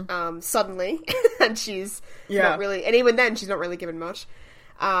 suddenly, and she's not really, and even then, she's not really given much.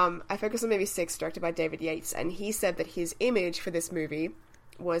 I focus on movie 6, directed by David Yates, and he said that his image for this movie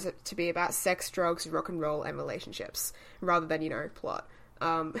was to be about sex, drugs, rock and roll, and relationships, rather than, plot,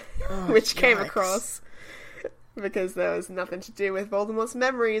 which came across... because there was nothing to do with Voldemort's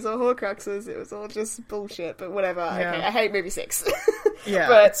memories or Horcruxes. It was all just bullshit, but whatever. Yeah. Okay, I hate movie 6. Yeah,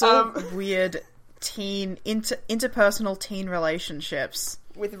 but it's all weird interpersonal teen relationships.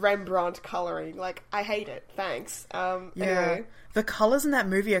 With Rembrandt colouring. Like, I hate it. Thanks. Anyway. The colours in that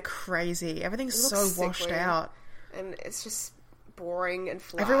movie are crazy. Everything's so washed out. And it's just boring and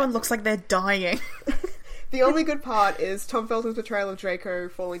flat. Everyone looks like they're dying. The only good part is Tom Felton's portrayal of Draco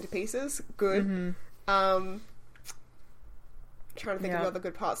falling to pieces. Good. Trying to think of the other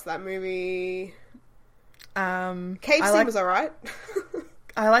good parts of that movie. Cave scene was alright.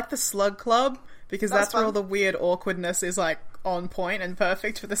 I like the Slug Club, because that's fun. where all the weird awkwardness is, like, on point and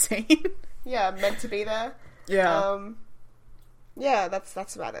perfect for the scene. Yeah, meant to be there. Yeah. Yeah,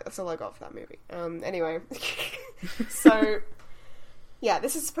 that's about it. That's all I got for that movie. Anyway. So, yeah,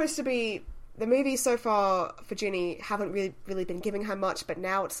 this is supposed to be... The movies so far for Ginny haven't really been giving her much, but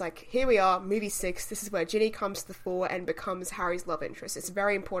now it's like, here we are, movie 6, this is where Ginny comes to the fore and becomes Harry's love interest. It's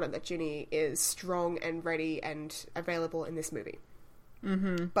very important that Ginny is strong and ready and available in this movie.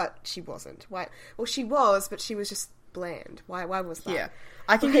 Mm-hmm. But she wasn't. Why? Well, she was, but she was just bland. Why was that? Yeah.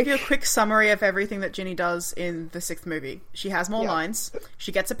 I can give you a quick summary of everything that Ginny does in the 6th movie. She has more lines.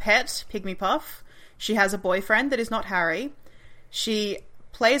 She gets a pet, Pygmy Puff. She has a boyfriend that is not Harry. She...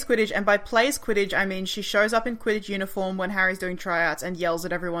 plays Quidditch, and by plays Quidditch, I mean she shows up in Quidditch uniform when Harry's doing tryouts and yells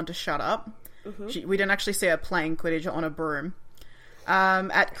at everyone to shut up. Mm-hmm. We don't actually see her playing Quidditch on a broom.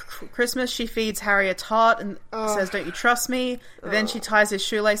 At Christmas, she feeds Harry a tart and says, "Don't you trust me?" Then she ties his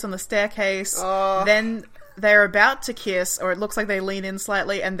shoelace on the staircase. Then they're about to kiss, or it looks like they lean in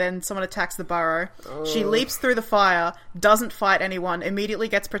slightly, and then someone attacks the burrow. She leaps through the fire, doesn't fight anyone, immediately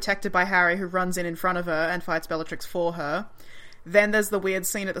gets protected by Harry, who runs in front of her and fights Bellatrix for her. Then there's the weird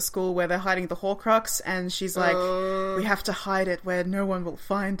scene at the school where they're hiding the Horcrux, and she's like, "We have to hide it where no one will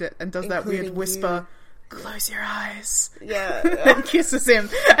find it," and does that weird whisper, "Close your eyes." Yeah. And kisses him.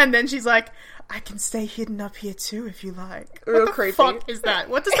 And then she's like, "I can stay hidden up here too if you like." Real What creepy. the fuck is that?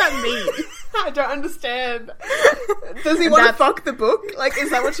 What does that mean? I don't understand. Does he want to fuck the book? Like, is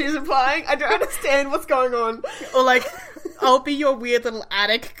that what she's implying? I don't understand what's going on. Or like, "I'll be your weird little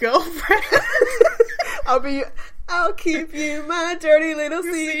attic girlfriend." I'll keep you my dirty little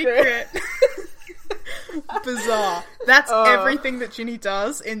secret. Bizarre. That's everything that Ginny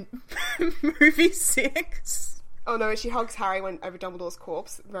does in movie 6. Oh no, she hugs Harry over Dumbledore's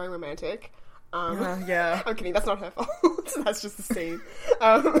corpse. Very romantic. Yeah. I'm kidding, that's not her fault. That's just the scene.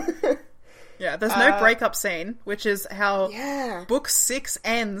 Yeah, there's no breakup scene, which is how Yeah. book 6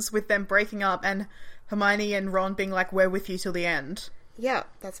 ends with them breaking up and Hermione and Ron being like, "We're with you till the end." Yeah,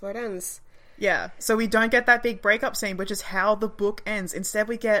 that's where it ends. Yeah, so we don't get that big breakup scene, which is how the book ends. Instead,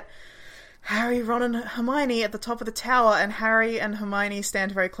 we get Harry, Ron, and Hermione at the top of the tower, and Harry and Hermione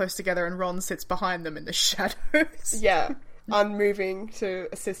stand very close together, and Ron sits behind them in the shadows. Yeah, unmoving to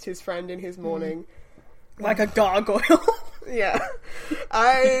assist his friend in his mourning. Like a gargoyle. Yeah.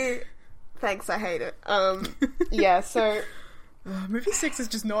 Thanks, I hate it. Yeah, so... Movie 6 is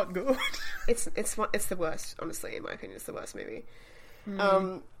just not good. It's the worst, honestly, in my opinion. It's the worst movie.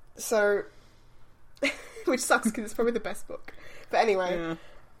 So... which sucks, because it's probably the best book. But anyway...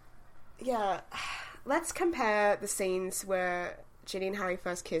 Yeah. Let's compare the scenes where Ginny and Harry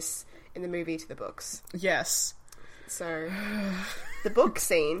first kiss in the movie to the books. Yes. So, the book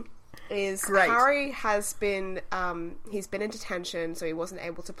scene is Great. Harry has been, he's been in detention, so he wasn't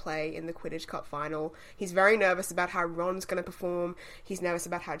able to play in the Quidditch Cup final. He's very nervous about how Ron's going to perform. He's nervous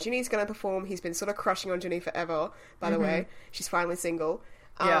about how Ginny's going to perform. He's been sort of crushing on Ginny forever, by the way. She's finally single.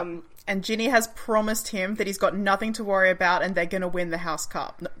 Yeah. And Ginny has promised him that he's got nothing to worry about and they're going to win the House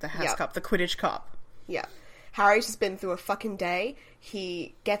Cup. Not the House Cup, the Quidditch Cup. Yeah. Harry's just been through a fucking day.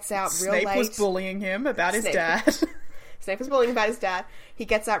 He gets out real late. Snape was bullying him about his dad. Snape was bullying about his dad. He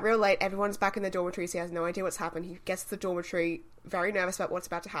gets out real late. Everyone's back in their dormitories. He has no idea what's happened. He gets to the dormitory, very nervous about what's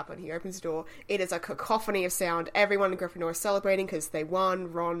about to happen. He opens the door. It is a cacophony of sound. Everyone in Gryffindor is celebrating because they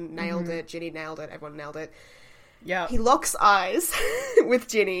won. Ron nailed it. Ginny nailed it. Everyone nailed it. Yeah. He locks eyes with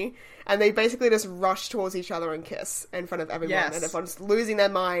Ginny, and they basically just rush towards each other and kiss in front of everyone. Yes. And everyone's losing their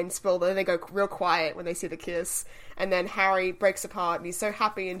minds. Then they go real quiet when they see the kiss. And then Harry breaks apart, and he's so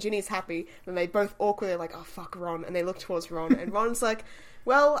happy, and Ginny's happy. And they both awkwardly are like, oh, fuck Ron. And they look towards Ron, and Ron's like,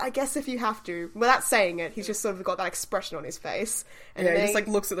 well, I guess if you have to. Without saying it, he's just sort of got that expression on his face. And Yeah, then he just like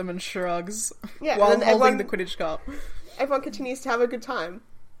looks at them and shrugs Yeah, while and then holding everyone- the Quidditch cup. everyone continues to have a good time.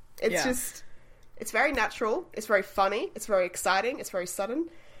 It's just... It's very natural, it's very funny, it's very exciting, it's very sudden,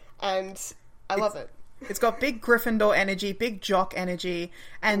 and I love it. It's got big Gryffindor energy, big jock energy,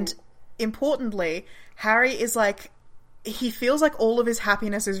 and importantly, Harry is like, he feels like all of his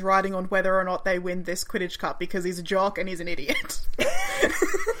happiness is riding on whether or not they win this Quidditch Cup because he's a jock and he's an idiot.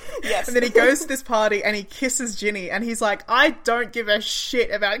 Yes. And then he goes to this party and he kisses Ginny and he's like, I don't give a shit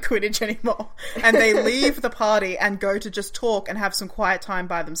about Quidditch anymore. And they leave the party and go to just talk and have some quiet time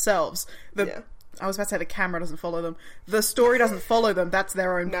by themselves. I was about to say the camera doesn't follow them. The story doesn't follow them. That's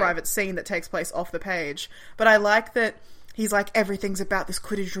their own private scene that takes place off the page. But I like that he's like, everything's about this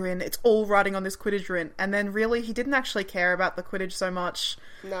Quidditch rin. It's all riding on this Quidditch rin. And then really, he didn't actually care about the Quidditch so much.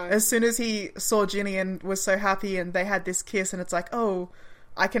 No. As soon as he saw Ginny and was so happy and they had this kiss and it's like, oh,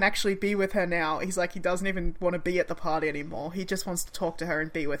 I can actually be with her now. He's like, he doesn't even want to be at the party anymore. He just wants to talk to her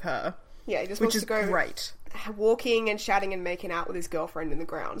and be with her. Yeah, he just Which wants is to go great. walking and chatting and making out with his girlfriend in the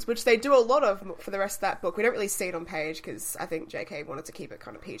grounds, which they do a lot of for the rest of that book. We don't really see it on page because I think JK wanted to keep it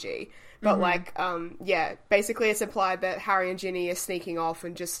kind of PG. But basically it's implied that Harry and Ginny are sneaking off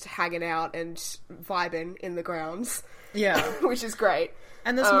and just hanging out and vibing in the grounds. Yeah. Which is great.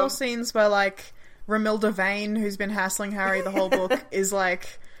 And there's more scenes where, like, Romilda Vane, who's been hassling Harry the whole book, is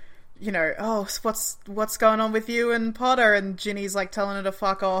like, you know, oh, what's going on with you and Potter? And Ginny's, like, telling her to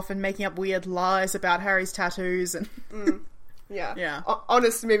fuck off and making up weird lies about Harry's tattoos. And Yeah.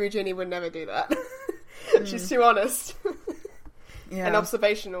 Honest, maybe Ginny would never do that. She's too honest. And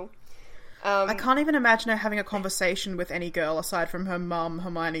observational. I can't even imagine her having a conversation with any girl aside from her mum,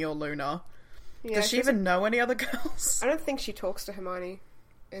 Hermione, or Luna. Yeah, Does she even know any other girls? I don't think she talks to Hermione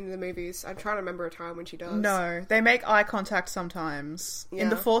in the movies. I'm trying to remember a time when she does. No, they make eye contact sometimes. In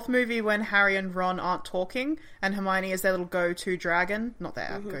the fourth movie, when Harry and Ron aren't talking, and Hermione is their little go-to dragon, not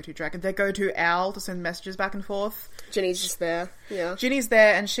their go-to dragon, their go-to owl to send messages back and forth. Ginny's just there. Yeah. Ginny's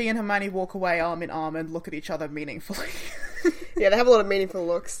there, and she and Hermione walk away arm in arm and look at each other meaningfully. Yeah, they have a lot of meaningful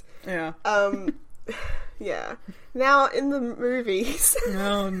looks. Yeah. Yeah. Now, in the movies,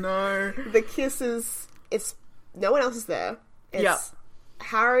 Oh no. the kisses, it's... No one else is there. It's... Yeah.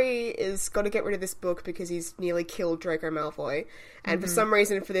 Harry is got to get rid of this book because he's nearly killed Draco Malfoy. And for some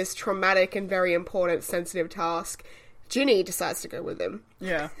reason, for this traumatic and very important, sensitive task, Ginny decides to go with him.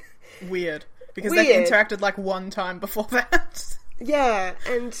 Yeah. Weird. Because Weird. they've interacted like one time before that. Yeah,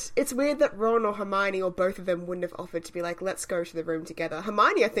 and it's weird that Ron or Hermione or both of them wouldn't have offered to be like, let's go to the room together.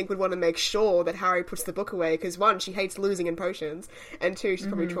 Hermione, I think, would want to make sure that Harry puts the book away, because one, she hates losing in potions, and two, she's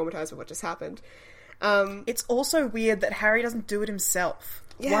probably traumatized with what just happened. It's also weird that Harry doesn't do it himself.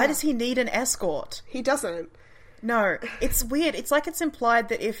 Yeah. Why does he need an escort? He doesn't. No, it's weird. It's like it's implied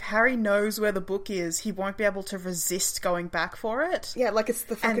that if Harry knows where the book is, he won't be able to resist going back for it. Yeah, like it's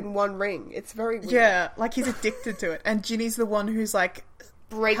the fucking One Ring. It's very weird. Yeah, like he's addicted to it. And Ginny's the one who's like...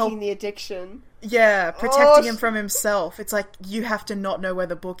 Breaking the addiction. Yeah, protecting him from himself. It's like, you have to not know where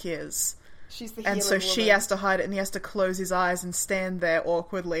the book is. She's the And so healing she woman. has to hide it, and he has to close his eyes and stand there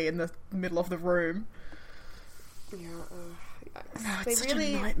awkwardly in the middle of the room. Yeah, Oh, they it's such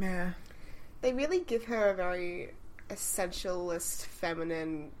really, a nightmare. they really give her a very essentialist,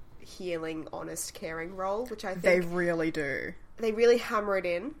 feminine, healing, honest, caring role, which I think They really do. they really hammer it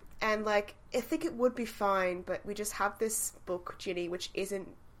in. And, like, I think it would be fine, but we just have this book, Ginny, which isn't...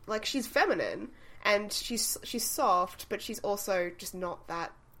 Like, she's feminine, and she's soft, but she's also just not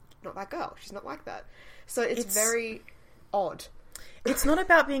that girl. She's not like that. So it's very odd. It's not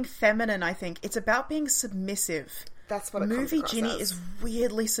about being feminine, I think. It's about being submissive. That's what it comes Movie across Ginny as. is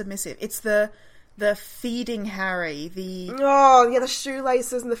weirdly submissive. It's the feeding Harry, the Oh, yeah, the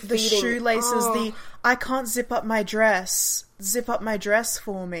shoelaces and the feeding. shoelaces, Oh. the I can't zip up my dress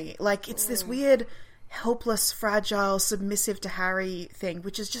for me. Like, it's this weird, helpless, fragile, submissive to Harry thing,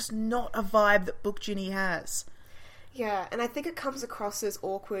 which is just not a vibe that Book Ginny has. Yeah, and I think it comes across as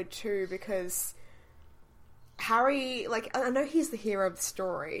awkward too, because Harry, like, I know he's the hero of the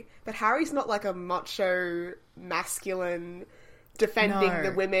story, but Harry's not like a macho, masculine, defending No.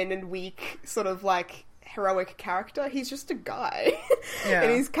 the women and weak, sort of like heroic character. He's just a guy. Yeah.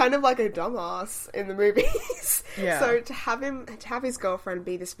 And he's kind of like a dumbass in the movies. Yeah. So to have his girlfriend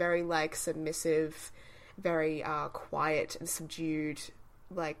be this very like submissive, very quiet and subdued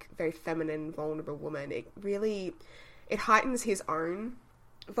like, very feminine, vulnerable woman, it heightens his own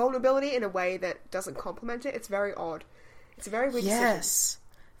vulnerability in a way that doesn't complement it. It's very odd. It's a very weird decision. Yes.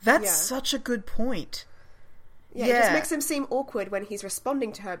 That's such a good point. Yeah, it just makes him seem awkward when he's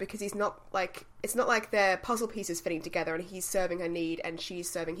responding to her, because he's not like, it's not like they're puzzle pieces fitting together and he's serving her need and she's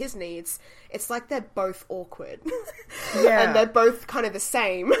serving his needs. It's like they're both awkward. Yeah. And they're both kind of the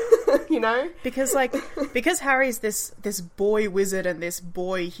same, you know? Because Harry's this boy wizard and this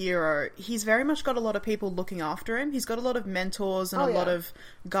boy hero, he's very much got a lot of people looking after him. He's got a lot of mentors and a lot of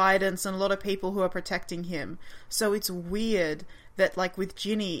guidance and a lot of people who are protecting him. So it's weird that, like, with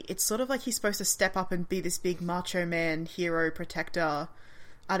Ginny, it's sort of like he's supposed to step up and be this big macho man, hero, protector.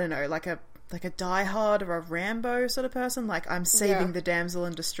 I don't know, like a Die Hard or a Rambo sort of person. Like, I'm saving the damsel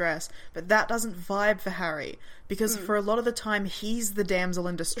in distress. But that doesn't vibe for Harry. Because for a lot of the time, he's the damsel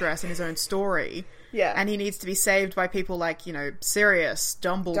in distress in his own story. Yeah. And he needs to be saved by people like, you know, Sirius,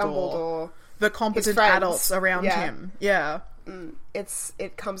 Dumbledore. The competent adults around him. Yeah.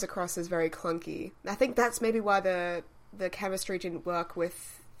 It comes across as very clunky. I think that's maybe why the chemistry didn't work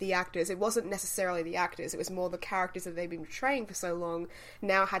with the actors. It wasn't necessarily the actors, it was more the characters that they've been portraying for so long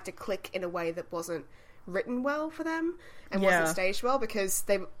now had to click in a way that wasn't written well for them and wasn't staged well, because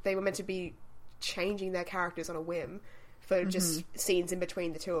they were meant to be changing their characters on a whim for just scenes in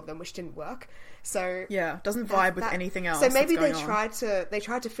between the two of them, which didn't work. So doesn't vibe with anything else. So maybe they tried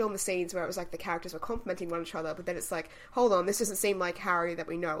tried to film the scenes where it was like the characters were complimenting one another, but then it's like, hold on, this doesn't seem like Harry that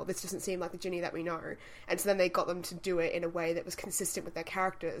we know, or this doesn't seem like the Ginny that we know. And so then they got them to do it in a way that was consistent with their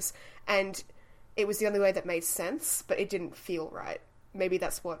characters, and it was the only way that made sense, but it didn't feel right. Maybe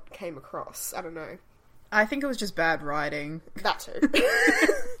that's what came across. I don't know. I think it was just bad writing. That too.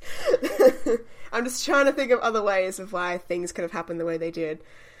 I'm just trying to think of other ways of why things could have happened the way they did.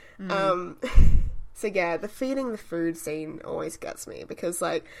 So yeah, the feeding the food scene always gets me, because,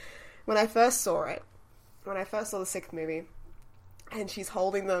 like, when I first saw the sixth movie, and she's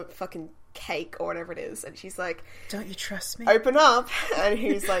holding the fucking cake or whatever it is, and she's like, "Don't you trust me? Open up!" And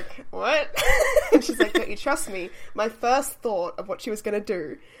he's like, "What?" And she's like, "Don't you trust me?" My first thought of what she was going to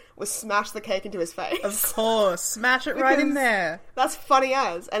do was smash the cake into his face. Of course, smash it right in there. That's funny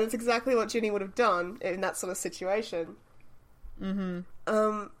as, and it's exactly what Ginny would have done in that sort of situation.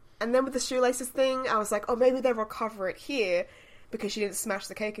 And then with the shoelaces thing, I was like, oh, maybe they'll recover it here because she didn't smash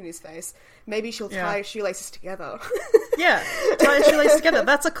the cake in his face. Maybe she'll tie shoelaces together. Tie shoelaces together.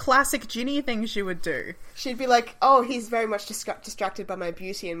 That's a classic Ginny thing she would do. She'd be like, oh, he's very much distracted by my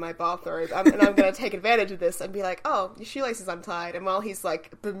beauty and my bathrobe, and I'm going to take advantage of this and be like, oh, your shoelace is untied. And while he's,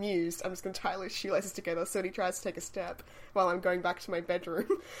 like, bemused, I'm just going to tie his shoelaces together, so when he tries to take a step while I'm going back to my bedroom,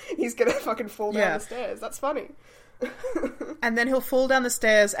 he's going to fucking fall down the stairs. That's funny. And then he'll fall down the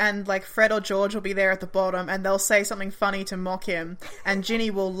stairs and, like, Fred or George will be there at the bottom and they'll say something funny to mock him, and Ginny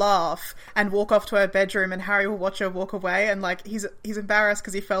will laugh and walk off to her bedroom, and Harry will watch her walk away, and, like, he's embarrassed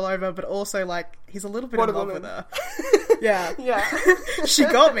because he fell over, but also, like, he's a little bit in love with her. Yeah. She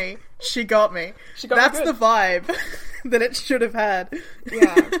got me. That's the vibe that it should have had.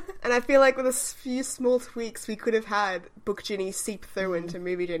 And I feel like with a few small tweaks we could have had book Ginny seep through into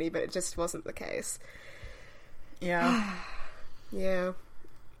movie Ginny, but it just wasn't the case. Yeah. I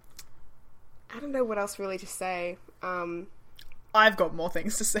don't know what else really to say. I've got more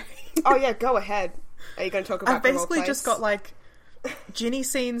things to say. Oh yeah, go ahead. Are you going to talk about I've basically just got, like, Ginny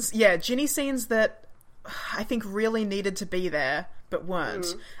scenes. Yeah, Ginny scenes that I think really needed to be there, but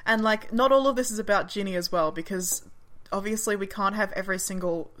weren't. And, like, not all of this is about Ginny as well, because obviously we can't have every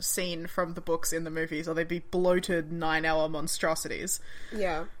single scene from the books in the movies, or they'd be bloated 9-hour monstrosities.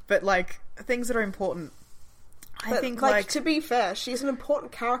 Yeah. But, like, things that are important. I think, like, to be fair, she's an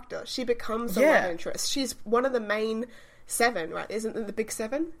important character. She becomes a love interest. She's one of the main 7, right? Isn't it the big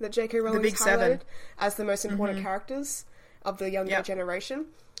 7 that J.K. Rowling highlighted as the most important characters of the younger generation?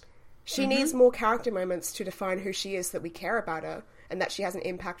 She needs more character moments to define who she is, that we care about her, and that she has an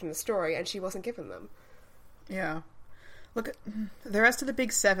impact on the story, and she wasn't given them. Yeah. Look, the rest of the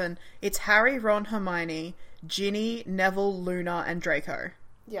big 7, it's Harry, Ron, Hermione, Ginny, Neville, Luna, and Draco.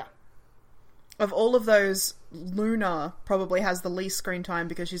 Yeah. Of all of those, Luna probably has the least screen time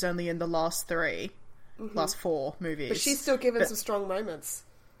because she's only in the last 4 movies. But she's still given some strong moments.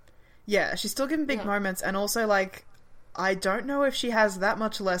 Yeah, she's still given big moments, and also, like, I don't know if she has that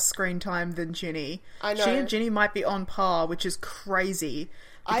much less screen time than Ginny. I know. She and Ginny might be on par, which is crazy,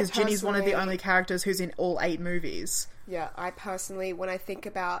 because Ginny's one of the only characters who's in all 8 movies. Yeah, I personally, when I think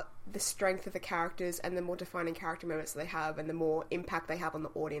about the strength of the characters and the more defining character moments they have and the more impact they have on the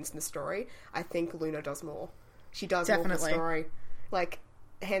audience and the story, I think Luna does more. She does more for the story. Like,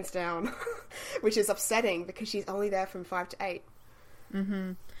 hands down. Which is upsetting because she's only there from 5 to 8.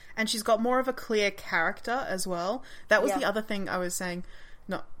 And she's got more of a clear character as well. That was Yeah. the other thing I was saying.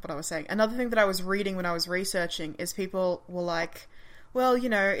 Not what I was saying. Another thing that I was reading when I was researching is people were like, well, you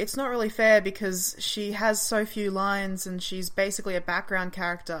know, it's not really fair because she has so few lines and she's basically a background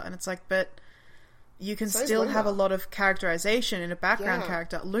character. And it's like, but you can So is still have a Luna. lot of characterization in a background Yeah.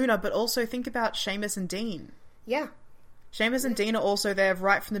 character. Luna, but also think about Seamus and Dean. Yeah. Seamus and Dean are also there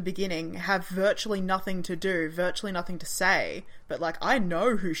right from the beginning, have virtually nothing to do, virtually nothing to say, but like, I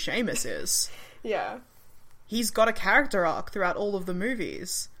know who Seamus is. Yeah. He's got a character arc throughout all of the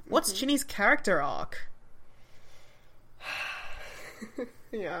movies. What's Ginny's character arc?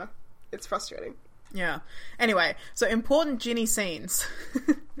 Yeah. It's frustrating. Yeah. Anyway, so important Ginny scenes.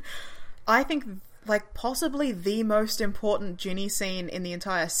 I think, like, possibly the most important Ginny scene in the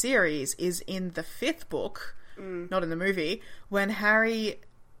entire series is in the 5th book, not in the movie, when Harry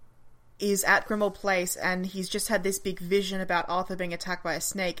is at Grimmauld Place and he's just had this big vision about Arthur being attacked by a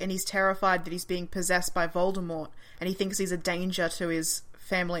snake and he's terrified that he's being possessed by Voldemort and he thinks he's a danger to his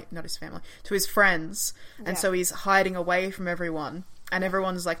family, not his family, to his friends. And Yeah. so he's hiding away from everyone and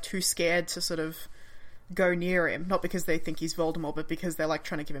everyone's like too scared to sort of go near him, not because they think he's Voldemort, but because they're like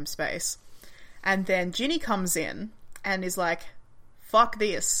trying to give him space. And then Ginny comes in and is like, fuck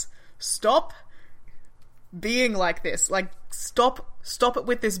this. Stop being like this. Like, stop it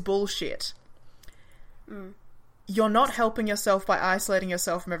with this bullshit. You're not helping yourself by isolating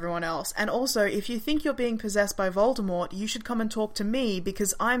yourself from everyone else. And also, if you think you're being possessed by Voldemort, you should come and talk to me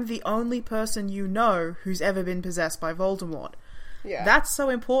because I'm the only person you know who's ever been possessed by Voldemort. Yeah. That's so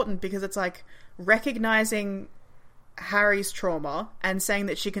important because it's like recognizing Harry's trauma and saying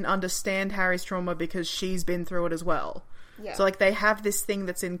that she can understand Harry's trauma because she's been through it as well. Yeah. So like they have this thing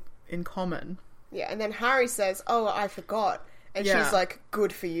that's in common. Yeah, and then Harry says, "Oh, I forgot," and Yeah. she's like,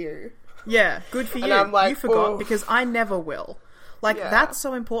 "Good for you." Yeah, good for you. And I'm like, you forgot "Oof." because I never will. Like, Yeah. that's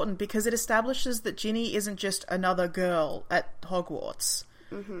so important because it establishes that Ginny isn't just another girl at Hogwarts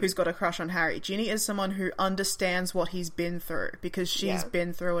who's got a crush on Harry. Ginny is someone who understands what he's been through because she's Yeah.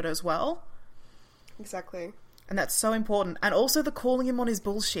 been through it as well. Exactly. And that's so important. And also the calling him on his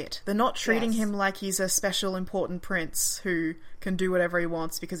bullshit. They're not treating Yes. him like he's a special, important prince who can do whatever he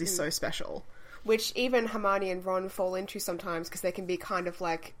wants because Mm. he's so special. Which even Hermione and Ron fall into sometimes because they can be kind of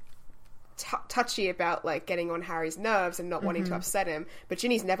like touchy about like getting on Harry's nerves and not wanting to upset him. But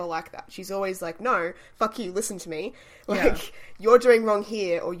Ginny's never like that. She's always like, "No, fuck you, listen to me. Like, Yeah. you're doing wrong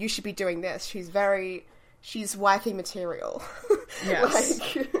here, or you should be doing this." She's whacking material. Yes.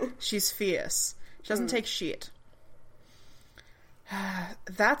 Like, She's fierce. She doesn't take shit.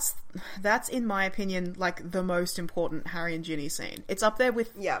 That's in my opinion like the most important Harry and Ginny scene. It's up there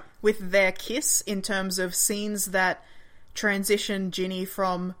with Yeah. with their kiss in terms of scenes that transition Ginny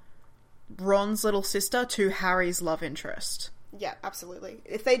from Ron's little sister to Harry's love interest. yeah, absolutely.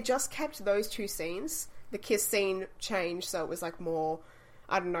 If they just kept those two scenes, the kiss scene changed so it was like more,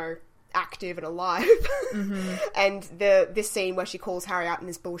 I don't know, active and alive. And this scene where she calls Harry out in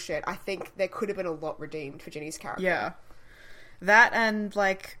his bullshit, I think there could have been a lot redeemed for Ginny's character. Yeah. That and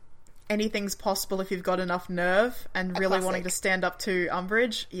like anything's possible if you've got enough nerve and really wanting classic. to stand up to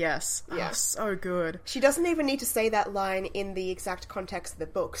Umbridge. Yes. Yeah. Oh, so good. She doesn't even need to say that line in the exact context of the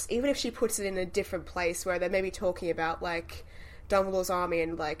books, even if she puts it in a different place where they're maybe talking about like Dumbledore's army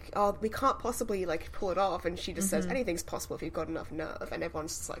and like, "Oh, we can't possibly like pull it off," and she just says anything's possible if you've got enough nerve, and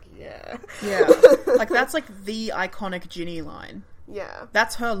everyone's just like, yeah. Yeah. Like that's like the iconic Ginny line. Yeah,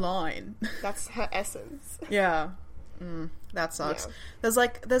 That's her line. that's her essence. Yeah. That sucks. Yeah.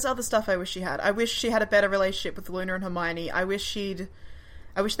 There's other stuff I wish she had. I wish she had a better relationship with Luna and Hermione. I wish they'd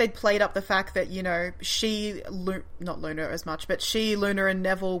played up the fact that, you know, not Luna as much, but Luna and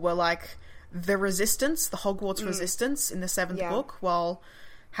Neville were like the resistance, the Hogwarts resistance in the 7th Yeah. book, while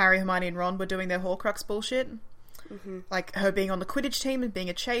Harry, Hermione and Ron were doing their Horcrux bullshit. Like her being on the Quidditch team and being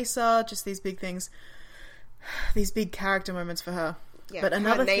a chaser, just these big things. These big character moments for her. Yeah, But her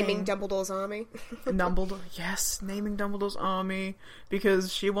another naming thing, Dumbledore's army. Dumbledore, yes, naming Dumbledore's army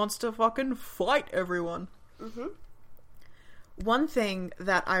because she wants to fucking fight everyone. One thing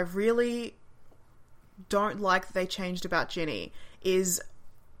that I really don't like that they changed about Ginny is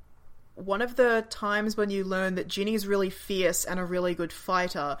one of the times when you learn that Ginny's really fierce and a really good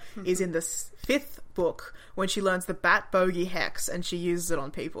fighter is in the 5th book when she learns the Bat Bogey Hex and she uses it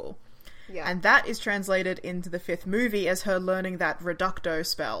on people. Yeah. And that is translated into the 5th movie as her learning that Reducto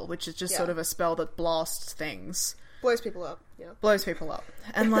spell, which is just Yeah. sort of a spell that blasts things. Blows people up. Yeah. Blows people up.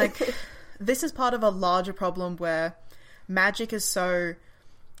 And, like, this is part of a larger problem where magic is so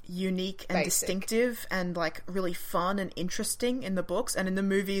unique and distinctive and like really fun and interesting in the books, and in the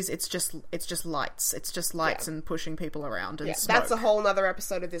movies it's just lights. It's just lights and pushing people around and smoke. That's a whole other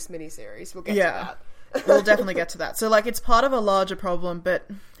episode of this miniseries. We'll get to that. We'll definitely get to that. So like it's part of a larger problem, but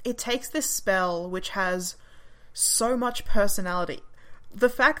it takes this spell which has so much personality. The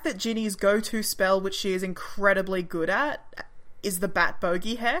fact that Ginny's go-to spell, which she is incredibly good at, is the Bat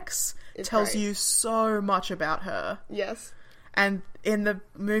Bogey Hex, tells you so much about her. Yes. And in the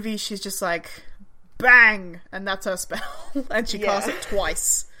movie, she's just like, bang! And that's her spell. And she casts it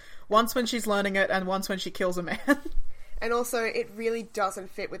twice. Once when she's learning it, and once when she kills a man. And also, it really doesn't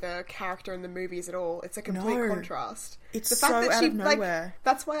fit with her character in the movies at all. It's a complete contrast. It's the fact that out of nowhere. Like,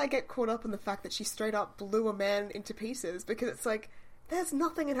 that's why I get caught up in the fact that she straight up blew a man into pieces, because it's like, there's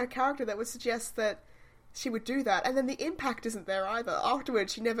nothing in her character that would suggest that she would do that. And then the impact isn't there either.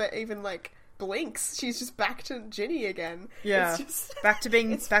 Afterwards, she never even, like, blinks. She's just back to Ginny again. Yeah. It's just, back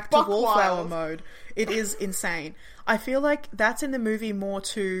to wallflower mode. It is insane. I feel like that's in the movie more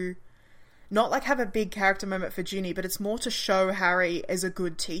to not like have a big character moment for Ginny, but it's more to show Harry as a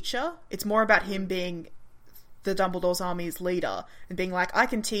good teacher. It's more about him being the Dumbledore's Army's leader and being like, I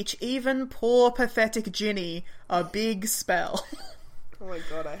can teach even poor, pathetic Ginny a big spell. Oh my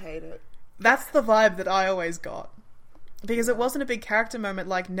god, I hate it. That's the vibe that I always got. Because it wasn't a big character moment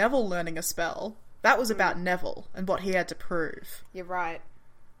like Neville learning a spell. That was about Neville and what he had to prove. You're right.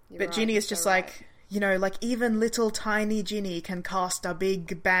 But Ginny is just like, you know, like even little tiny Ginny can cast a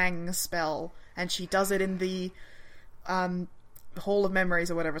big bang spell. And she does it in the Hall of Memories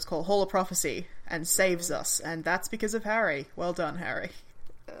or whatever it's called, Hall of Prophecy, and saves us. And that's because of Harry. Well done, Harry.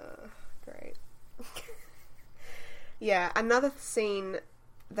 Great. Yeah, another scene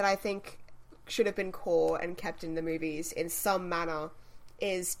that I think should have been core and kept in the movies in some manner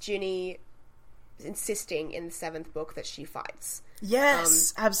is Ginny insisting in the 7th book that she fights.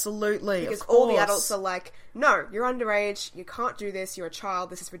 Yes, absolutely. Because all the adults are like, no, you're underage, you can't do this, you're a child,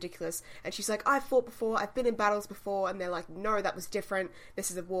 this is ridiculous. And she's like, I've fought before, I've been in battles before, and they're like, no, that was different, this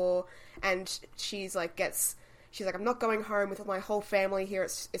is a war. And she's like, I'm not going home with my whole family here,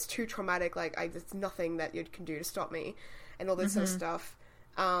 it's too traumatic, like, there's nothing that you can do to stop me, and all this sort of stuff.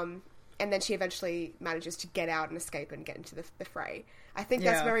 And then she eventually manages to get out and escape and get into the fray. I think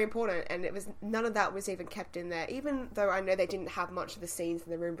that's very important, and none of that was even kept in there. Even though I know they didn't have much of the scenes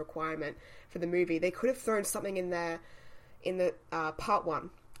in the room requirement for the movie, they could have thrown something in there in the part 1,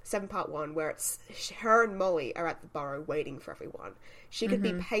 7 part 1, where it's her and Molly are at the burrow waiting for everyone. She could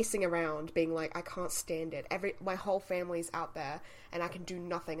be pacing around being like, I can't stand it. My whole family's out there and I can do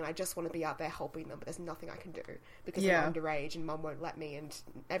nothing, and I just want to be out there helping them, but there's nothing I can do because I'm underage and mum won't let me and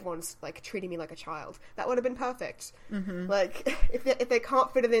everyone's like treating me like a child. That would have been perfect. Like if they can't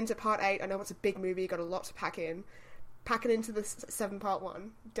fit it into part 8, I know it's a big movie, you got a lot to pack it into the 7 part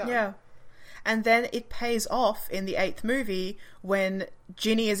 1. Done. Yeah. And then it pays off in the 8th movie when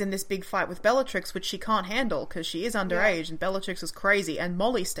Ginny is in this big fight with Bellatrix, which she can't handle because she is underage and Bellatrix is crazy, and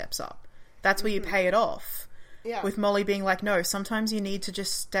Molly steps up. That's where you pay it off. Yeah. With Molly being like, no, sometimes you need to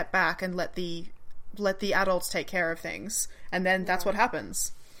just step back and let the adults take care of things. And then that's what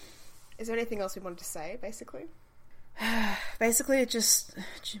happens. Is there anything else we wanted to say, basically? Basically, it just...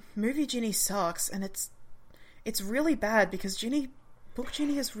 Movie Ginny sucks, and it's really bad because Book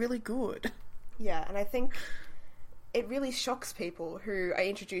Ginny is really good. Yeah, and I think it really shocks people who are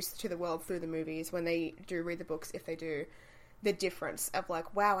introduced to the world through the movies when they do read the books, if they do, the difference of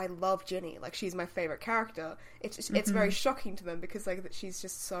like, wow, I love Ginny, like she's my favourite character. It's very shocking to them because like she's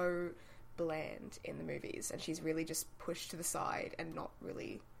just so bland in the movies and she's really just pushed to the side and not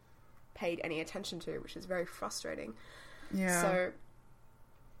really paid any attention to, which is very frustrating. Yeah. So,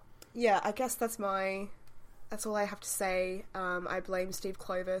 yeah, I guess that's all I have to say. I blame Steve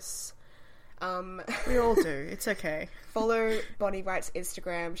Clovis. We all do. It's okay. Follow Bonnie Wright's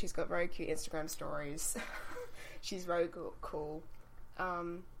Instagram. She's got very cute Instagram stories. She's very cool.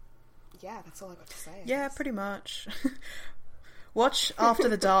 Yeah, that's all I got to say. I guess. Pretty much. Watch After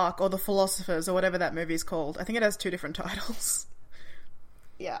the Dark or The Philosophers or whatever that movie's called. I think it has 2 different titles.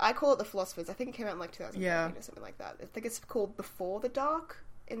 Yeah, I call it The Philosophers. I think it came out in like 2013 or something like that. I think it's called Before the Dark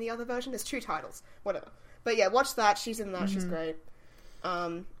in the other version. There's 2 titles. Whatever. But yeah, watch that. She's in that. She's great.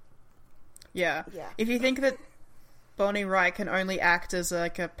 Yeah. If you think that Bonnie Wright can only act as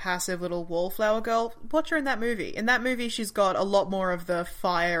like a passive little wallflower girl, watch her in that movie. In that movie, she's got a lot more of the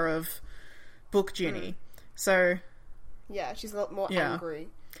fire of Book Ginny. So yeah, she's a lot more angry.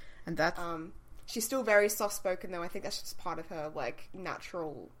 And that she's still very soft-spoken, though. I think that's just part of her like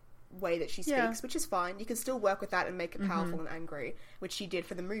natural way that she speaks, which is fine. You can still work with that and make it powerful and angry, which she did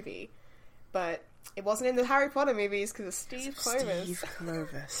for the movie. But It wasn't in the Harry Potter movies because of Steve Clovis. Steve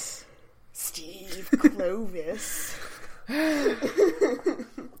Clovis. Steve Clovis.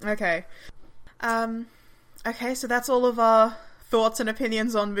 Okay. Okay, so that's all of our thoughts and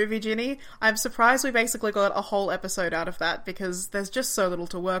opinions on Movie Genie. I'm surprised we basically got a whole episode out of that because there's just so little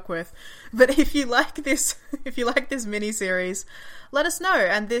to work with. But if you like this, mini-series, let us know.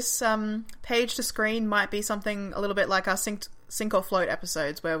 And this page to screen might be something a little bit like our Sink or Float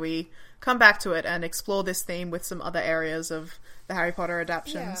episodes, where we come back to it and explore this theme with some other areas of the Harry Potter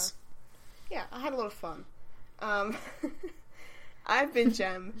adaptions. Yeah, I had a lot of fun. I've been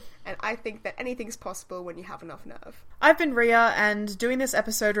Jem, and I think that anything's possible when you have enough nerve. I've been Ria, and doing this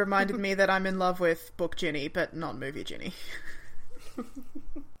episode reminded me that I'm in love with Book Ginny, but not Movie Ginny.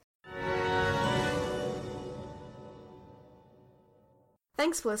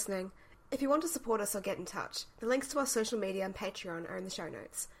 Thanks for listening. If you want to support us or get in touch, the links to our social media and Patreon are in the show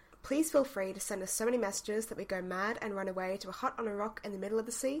notes. Please feel free to send us so many messages that we go mad and run away to a hut on a rock in the middle of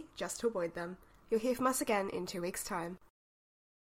the sea just to avoid them. You'll hear from us again in 2 weeks' time.